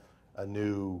building a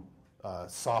new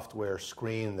software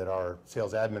screen that our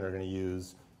sales admin are going to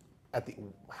use,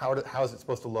 how is it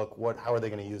supposed to look? How are they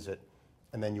going to use it?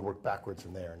 And then you work backwards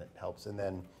from there, and it helps. And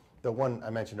then the one I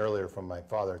mentioned earlier from my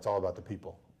father, it's all about the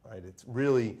people, right? It's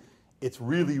really,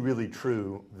 really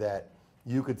true that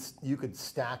you could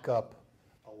stack up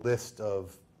a list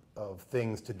of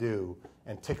things to do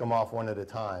and tick them off one at a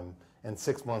time, and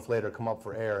 6 months later come up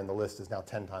for air and the list is now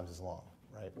 10 times as long,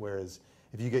 right? Whereas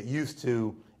if you get used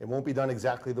to, it won't be done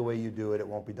exactly the way you do it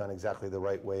won't be done exactly the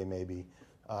right way maybe,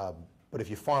 but if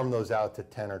you farm those out to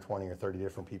 10 or 20 or 30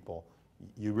 different people,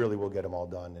 you really will get them all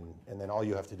done, and then all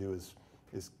you have to do is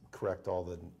correct all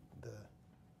the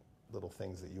little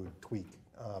things that you would tweak.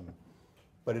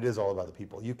 But it is all about the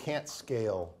people. You can't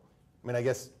scale. I mean, I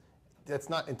guess that's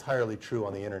not entirely true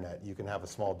on the internet. You can have a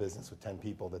small business with 10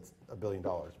 people that's $1 billion.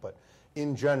 But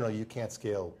in general, you can't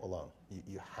scale alone.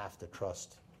 You have to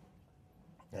trust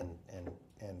and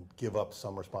give up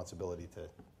some responsibility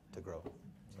to grow.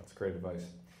 That's great advice.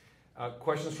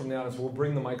 Questions from the audience. We'll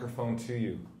bring the microphone to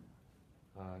you.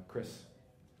 Chris.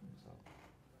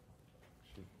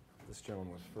 This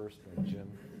gentleman was first, then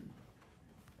Jim.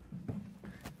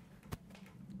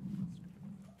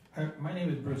 My name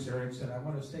is Bruce Erickson. I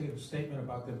want to say a statement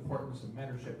about the importance of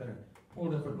mentorship in a whole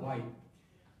different light.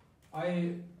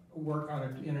 I work on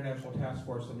an international task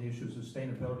force on the issue of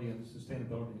sustainability and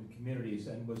sustainability in communities,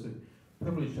 and was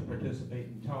privileged to participate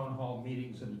in town hall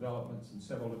meetings and developments in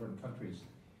several different countries.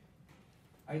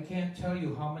 I can't tell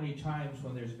you how many times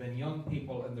when there's been young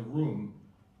people in the room,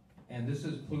 and this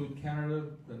includes Canada,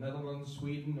 the Netherlands,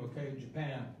 Sweden,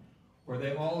 Japan, where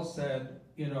they all said,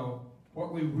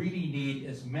 what we really need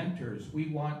is mentors. We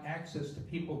want access to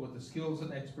people with the skills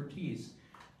and expertise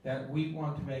that we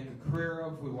want to make a career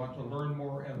of, we want to learn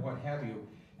more, and what have you.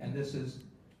 And this is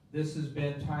This has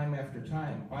been time after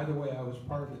time. By the way, I was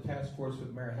part of the task force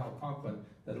with Mayor Hal Conklin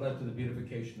that led to the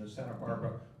beautification of Santa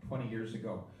Barbara 20 years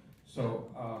ago. So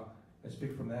I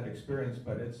speak from that experience,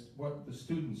 but it's what the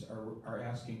students are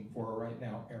asking for right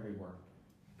now everywhere.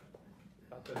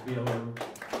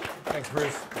 Thanks,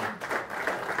 Bruce.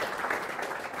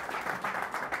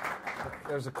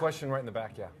 There's a question right in the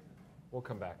back, yeah. We'll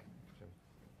come back.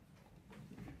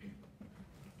 Jim.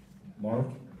 Mark?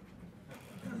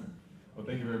 Well,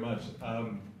 thank you very much.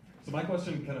 So my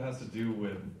question kind of has to do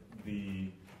with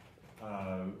the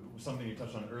something you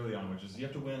touched on early on, which is you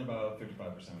have to win about 55%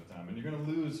 of the time, and you're going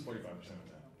to lose 45% of the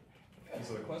time. And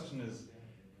so the question is,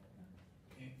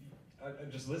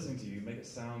 just listening to you make it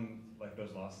sound like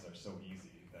those losses are so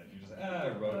easy that you just I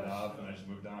wrote it off and I just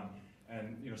moved on.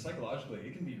 And psychologically,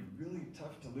 it can be really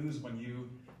tough to lose when you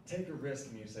take a risk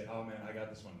and you say, "Oh man, I got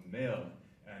this one nailed,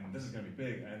 and this is going to be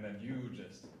big," and then you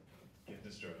just get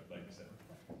destroyed, like you said.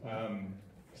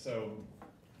 So,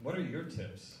 what are your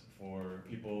tips for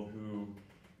people who,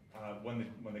 when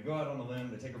they go out on the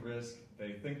limb, they take a risk,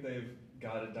 they think they've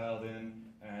got it dialed in,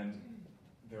 and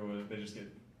they just get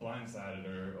blindsided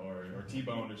or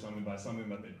T-boned or something by something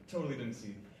that they totally didn't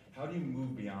see? How do you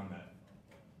move beyond that?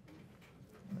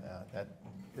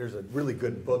 There's a really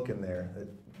good book in there that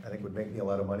I think would make me a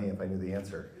lot of money if I knew the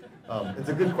answer. It's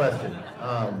a good question.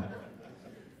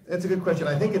 It's a good question.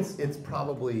 I think it's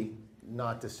probably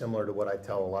not dissimilar to what I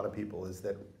tell a lot of people, is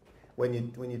that when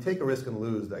you take a risk and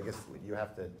lose, I guess what you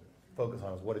have to focus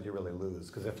on is what did you really lose?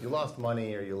 Because if you lost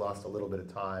money or you lost a little bit of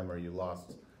time or you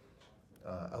lost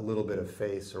a little bit of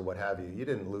face or what have you, you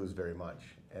didn't lose very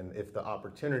much. And if the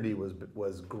opportunity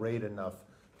was great enough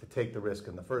to take the risk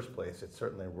in the first place, it's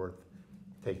certainly worth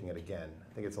taking it again.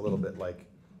 I think it's a little bit like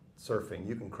surfing.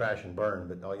 You can crash and burn,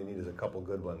 but all you need is a couple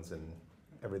good ones and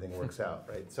everything works out,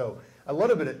 right? So a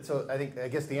little bit. So I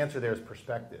guess the answer there is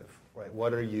perspective, right?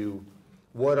 What are you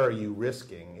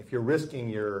risking? If you're risking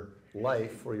your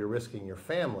life or you're risking your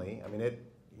family, I mean,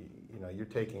 you're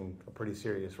taking a pretty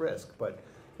serious risk. But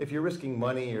if you're risking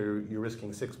money or you're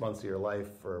risking 6 months of your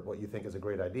life for what you think is a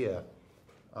great idea,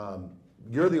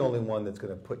 you're the only one that's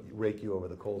going to rake you over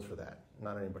the coals for that,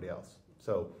 not anybody else.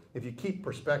 So if you keep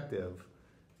perspective,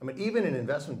 I mean, even in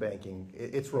investment banking,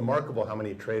 it's remarkable how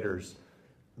many traders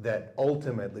that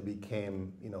ultimately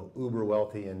became, uber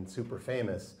wealthy and super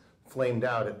famous, flamed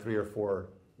out at 3 or 4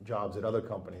 jobs at other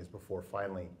companies before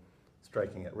finally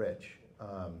striking it rich.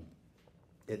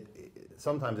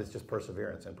 Sometimes it's just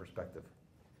perseverance and perspective.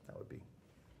 That would be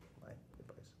my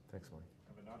advice. Thanks, Mike.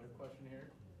 I have another question here.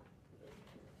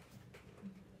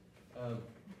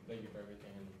 Thank you for everything,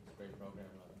 and it's a great program.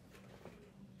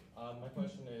 My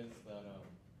question is that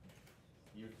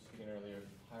you were speaking earlier,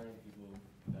 hiring people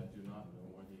that do not know,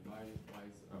 or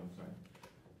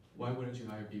why wouldn't you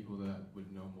hire people that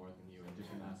would know more than you in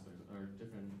different aspects or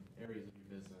different areas of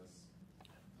your business?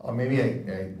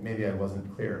 Maybe I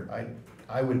wasn't clear.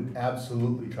 I would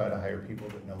absolutely try to hire people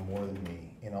that know more than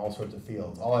me in all sorts of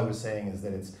fields. All I was saying is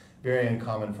that it's very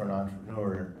uncommon for an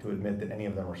entrepreneur to admit that any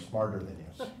of them are smarter than you,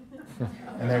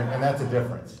 and that's a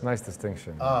difference. Nice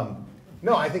distinction.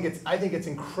 No, I think it's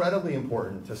incredibly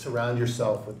important to surround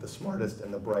yourself with the smartest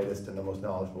and the brightest and the most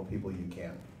knowledgeable people you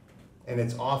can, and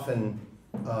it's often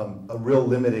a real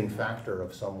limiting factor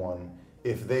of someone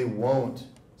if they won't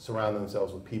surround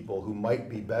themselves with people who might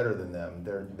be better than them.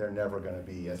 They're never going to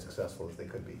be as successful as they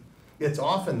could be. It's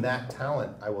often that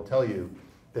talent, I will tell you,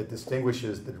 that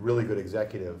distinguishes the really good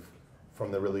executive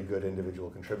from the really good individual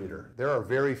contributor. There are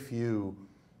very few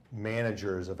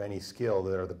managers of any skill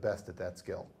that are the best at that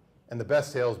skill. And the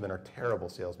best salesmen are terrible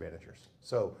sales managers.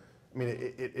 So, I mean,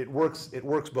 it works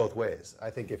both ways. I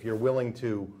think if you're willing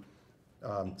to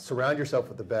surround yourself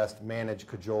with the best, manage,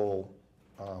 cajole,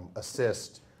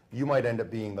 assist, you might end up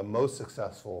being the most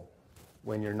successful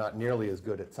when you're not nearly as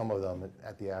good at some of them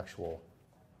at the actual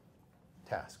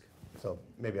task. So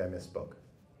maybe I misspoke.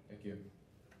 Thank you.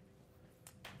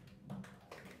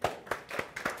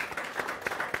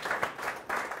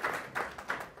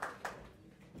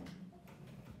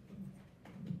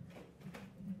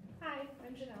 Hi,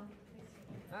 I'm Janelle.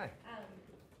 Hi.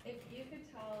 If you could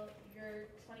tell your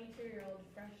 22-year-old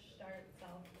fresh start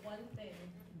self one thing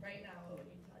right now, what would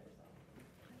you tell yourself?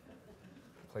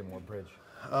 Play more bridge.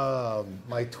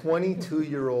 My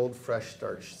 22-year-old fresh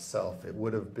start self, it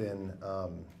would have been,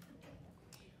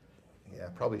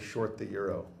 probably short the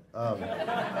euro. I'm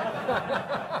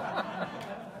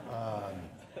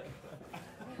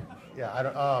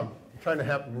trying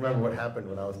to remember what happened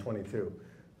when I was 22.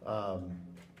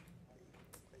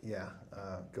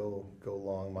 Go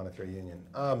long monetary union.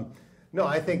 No,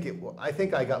 I think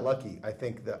I got lucky. I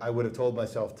think that I would have told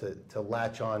myself to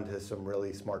latch on to some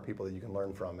really smart people that you can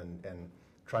learn from and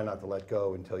try not to let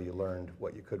go until you learned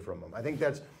what you could from them. I think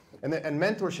that's, and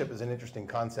mentorship is an interesting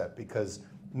concept because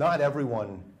not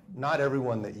everyone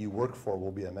that you work for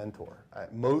will be a mentor.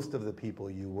 Most of the people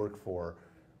you work for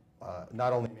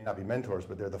not only may not be mentors,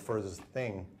 but they're the furthest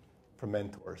thing from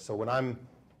mentors. So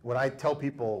when I tell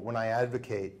people, when I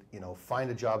advocate, find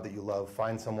a job that you love,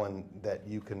 find someone that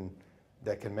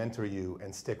can mentor you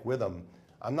and stick with them,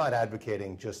 I'm not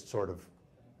advocating just sort of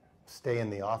stay in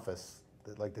the office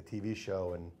like the TV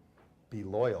show and be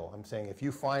loyal. I'm saying if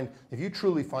you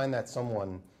truly find that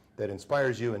someone that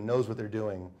inspires you and knows what they're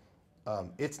doing,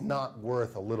 it's not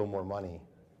worth a little more money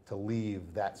to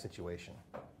leave that situation.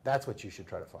 That's what you should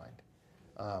try to find.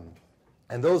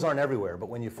 And those aren't everywhere, but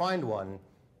when you find one,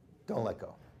 don't let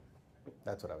go.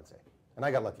 That's what I would say. And I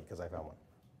got lucky because I found one.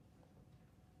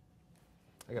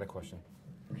 I got a question.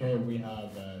 Okay, we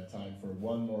have time for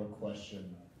one more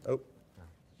question. Oh.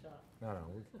 No.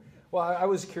 Well, I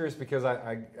was curious because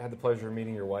I had the pleasure of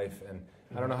meeting your wife, and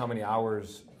I don't know how many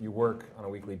hours you work on a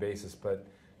weekly basis, but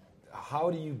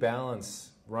how do you balance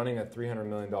running a $300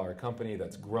 million company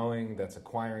that's growing, that's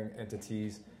acquiring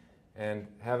entities, and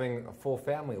having a full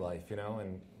family life,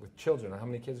 and with children? How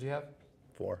many kids do you have?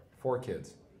 4. 4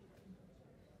 kids.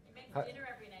 He makes dinner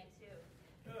every night,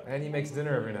 too. And he makes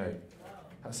dinner every night.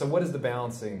 So what is the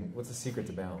balancing? What's the secret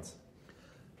to balance?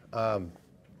 The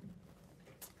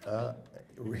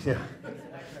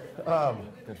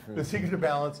secret to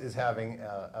balance is having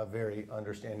a very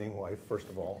understanding wife, first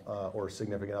of all, or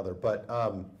significant other. But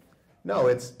no,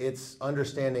 it's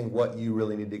understanding what you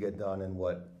really need to get done and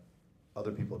what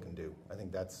other people can do. I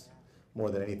think that's more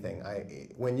than anything.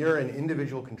 When you're an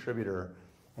individual contributor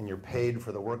and you're paid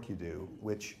for the work you do,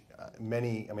 which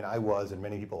I was and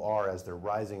many people are as they're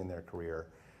rising in their career.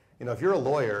 If you're a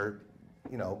lawyer,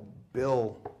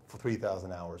 bill for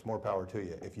 3,000 hours, more power to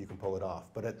you if you can pull it off.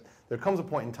 But there comes a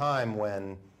point in time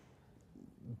when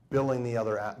billing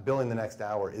the next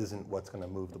hour isn't what's going to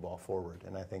move the ball forward.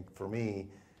 And I think for me,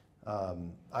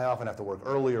 I often have to work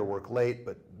early or work late,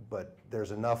 but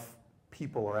there's enough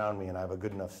people around me and I have a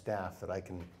good enough staff that I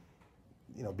can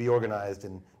be organized.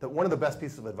 And one of the best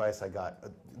pieces of advice I got,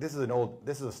 this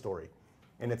is a story,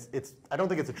 and I don't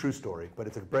think it's a true story, but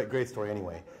it's a great story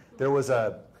anyway. There was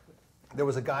a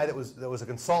guy that was a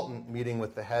consultant meeting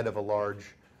with the head of a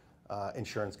large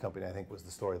insurance company, I think was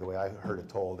the story, the way I heard it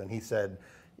told. And he said,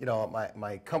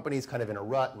 my company's kind of in a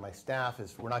rut and my staff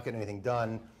we're not getting anything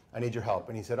done. I need your help.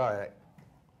 And he said, all right,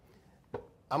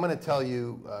 I'm going to tell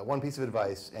you one piece of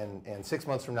advice, and 6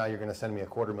 months from now you're going to send me a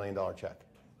 $250,000 check.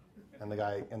 And the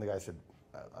guy said,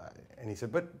 and he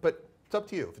said, but it's up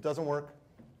to you. If it doesn't work,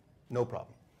 no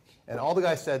problem. And all the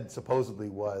guy said supposedly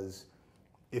was,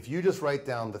 if you just write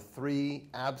down the 3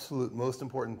 absolute most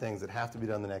important things that have to be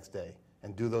done the next day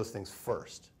and do those things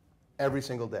first, every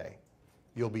single day,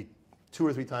 you'll be 2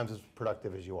 or 3 times as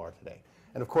productive as you are today.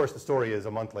 And of course, the story is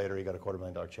a month later, he got a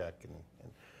 $250,000 check.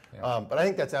 But I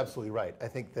think that's absolutely right. I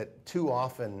think that too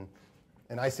often,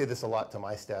 and I say this a lot to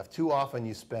my staff, too often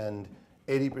you spend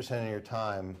 80% of your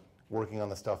time working on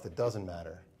the stuff that doesn't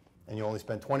matter, and you only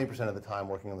spend 20% of the time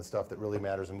working on the stuff that really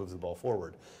matters and moves the ball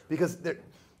forward. Because there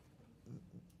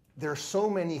are so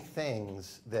many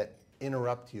things that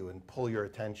interrupt you and pull your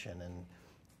attention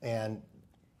and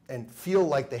feel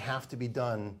like they have to be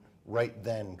done right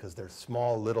then because they're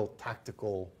small little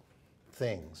tactical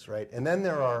things, right? And then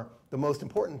there are the most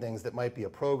important things that might be a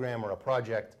program or a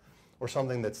project or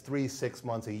something that's 3, 6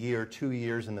 months, a year, 2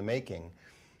 years in the making.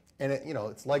 And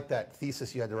it's like that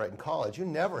thesis you had to write in college. You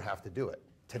never have to do it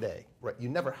today, right? You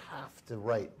never have to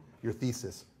write your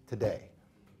thesis today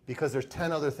because there's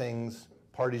 10 other things,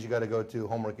 parties you got to go to,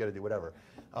 homework you got to do, whatever.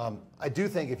 I do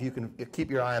think if you can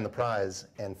keep your eye on the prize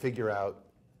and figure out,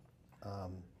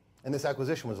 and this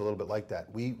acquisition was a little bit like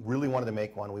that. We really wanted to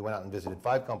make one. We went out and visited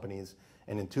 5 companies,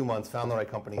 and in 2 months found the right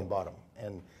company and bought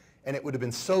them. And it would have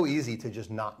been so easy to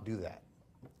just not do that.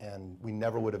 And we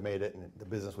never would have made it, and the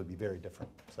business would be very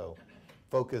different. So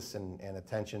focus and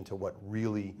attention to what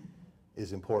really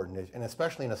is important. And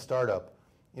especially in a startup,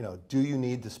 do you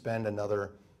need to spend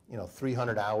another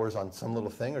 300 hours on some little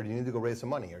thing, or do you need to go raise some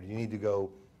money, or do you need to go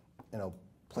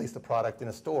place the product in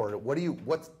a store? What do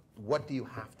you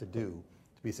have to do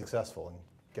to be successful, and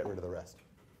get rid of the rest?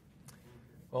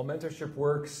 Well, Mentorship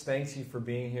Works, thanks you for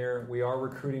being here. We are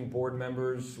recruiting board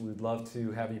members. We'd love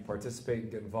to have you participate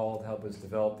and get involved, help us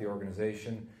develop the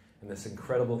organization and this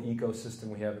incredible ecosystem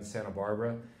we have in Santa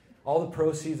Barbara. All the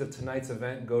proceeds of tonight's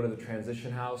event go to the Transition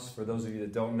House. For those of you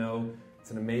that don't know,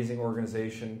 it's an amazing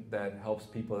organization that helps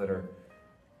people that are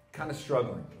kind of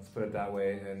struggling. Let's put it that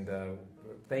way. And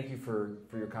thank you for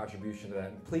your contribution to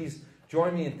that. And please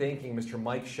join me in thanking Mr.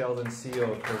 Mike Sheldon,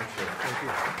 CEO of Curvature. Thank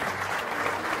you.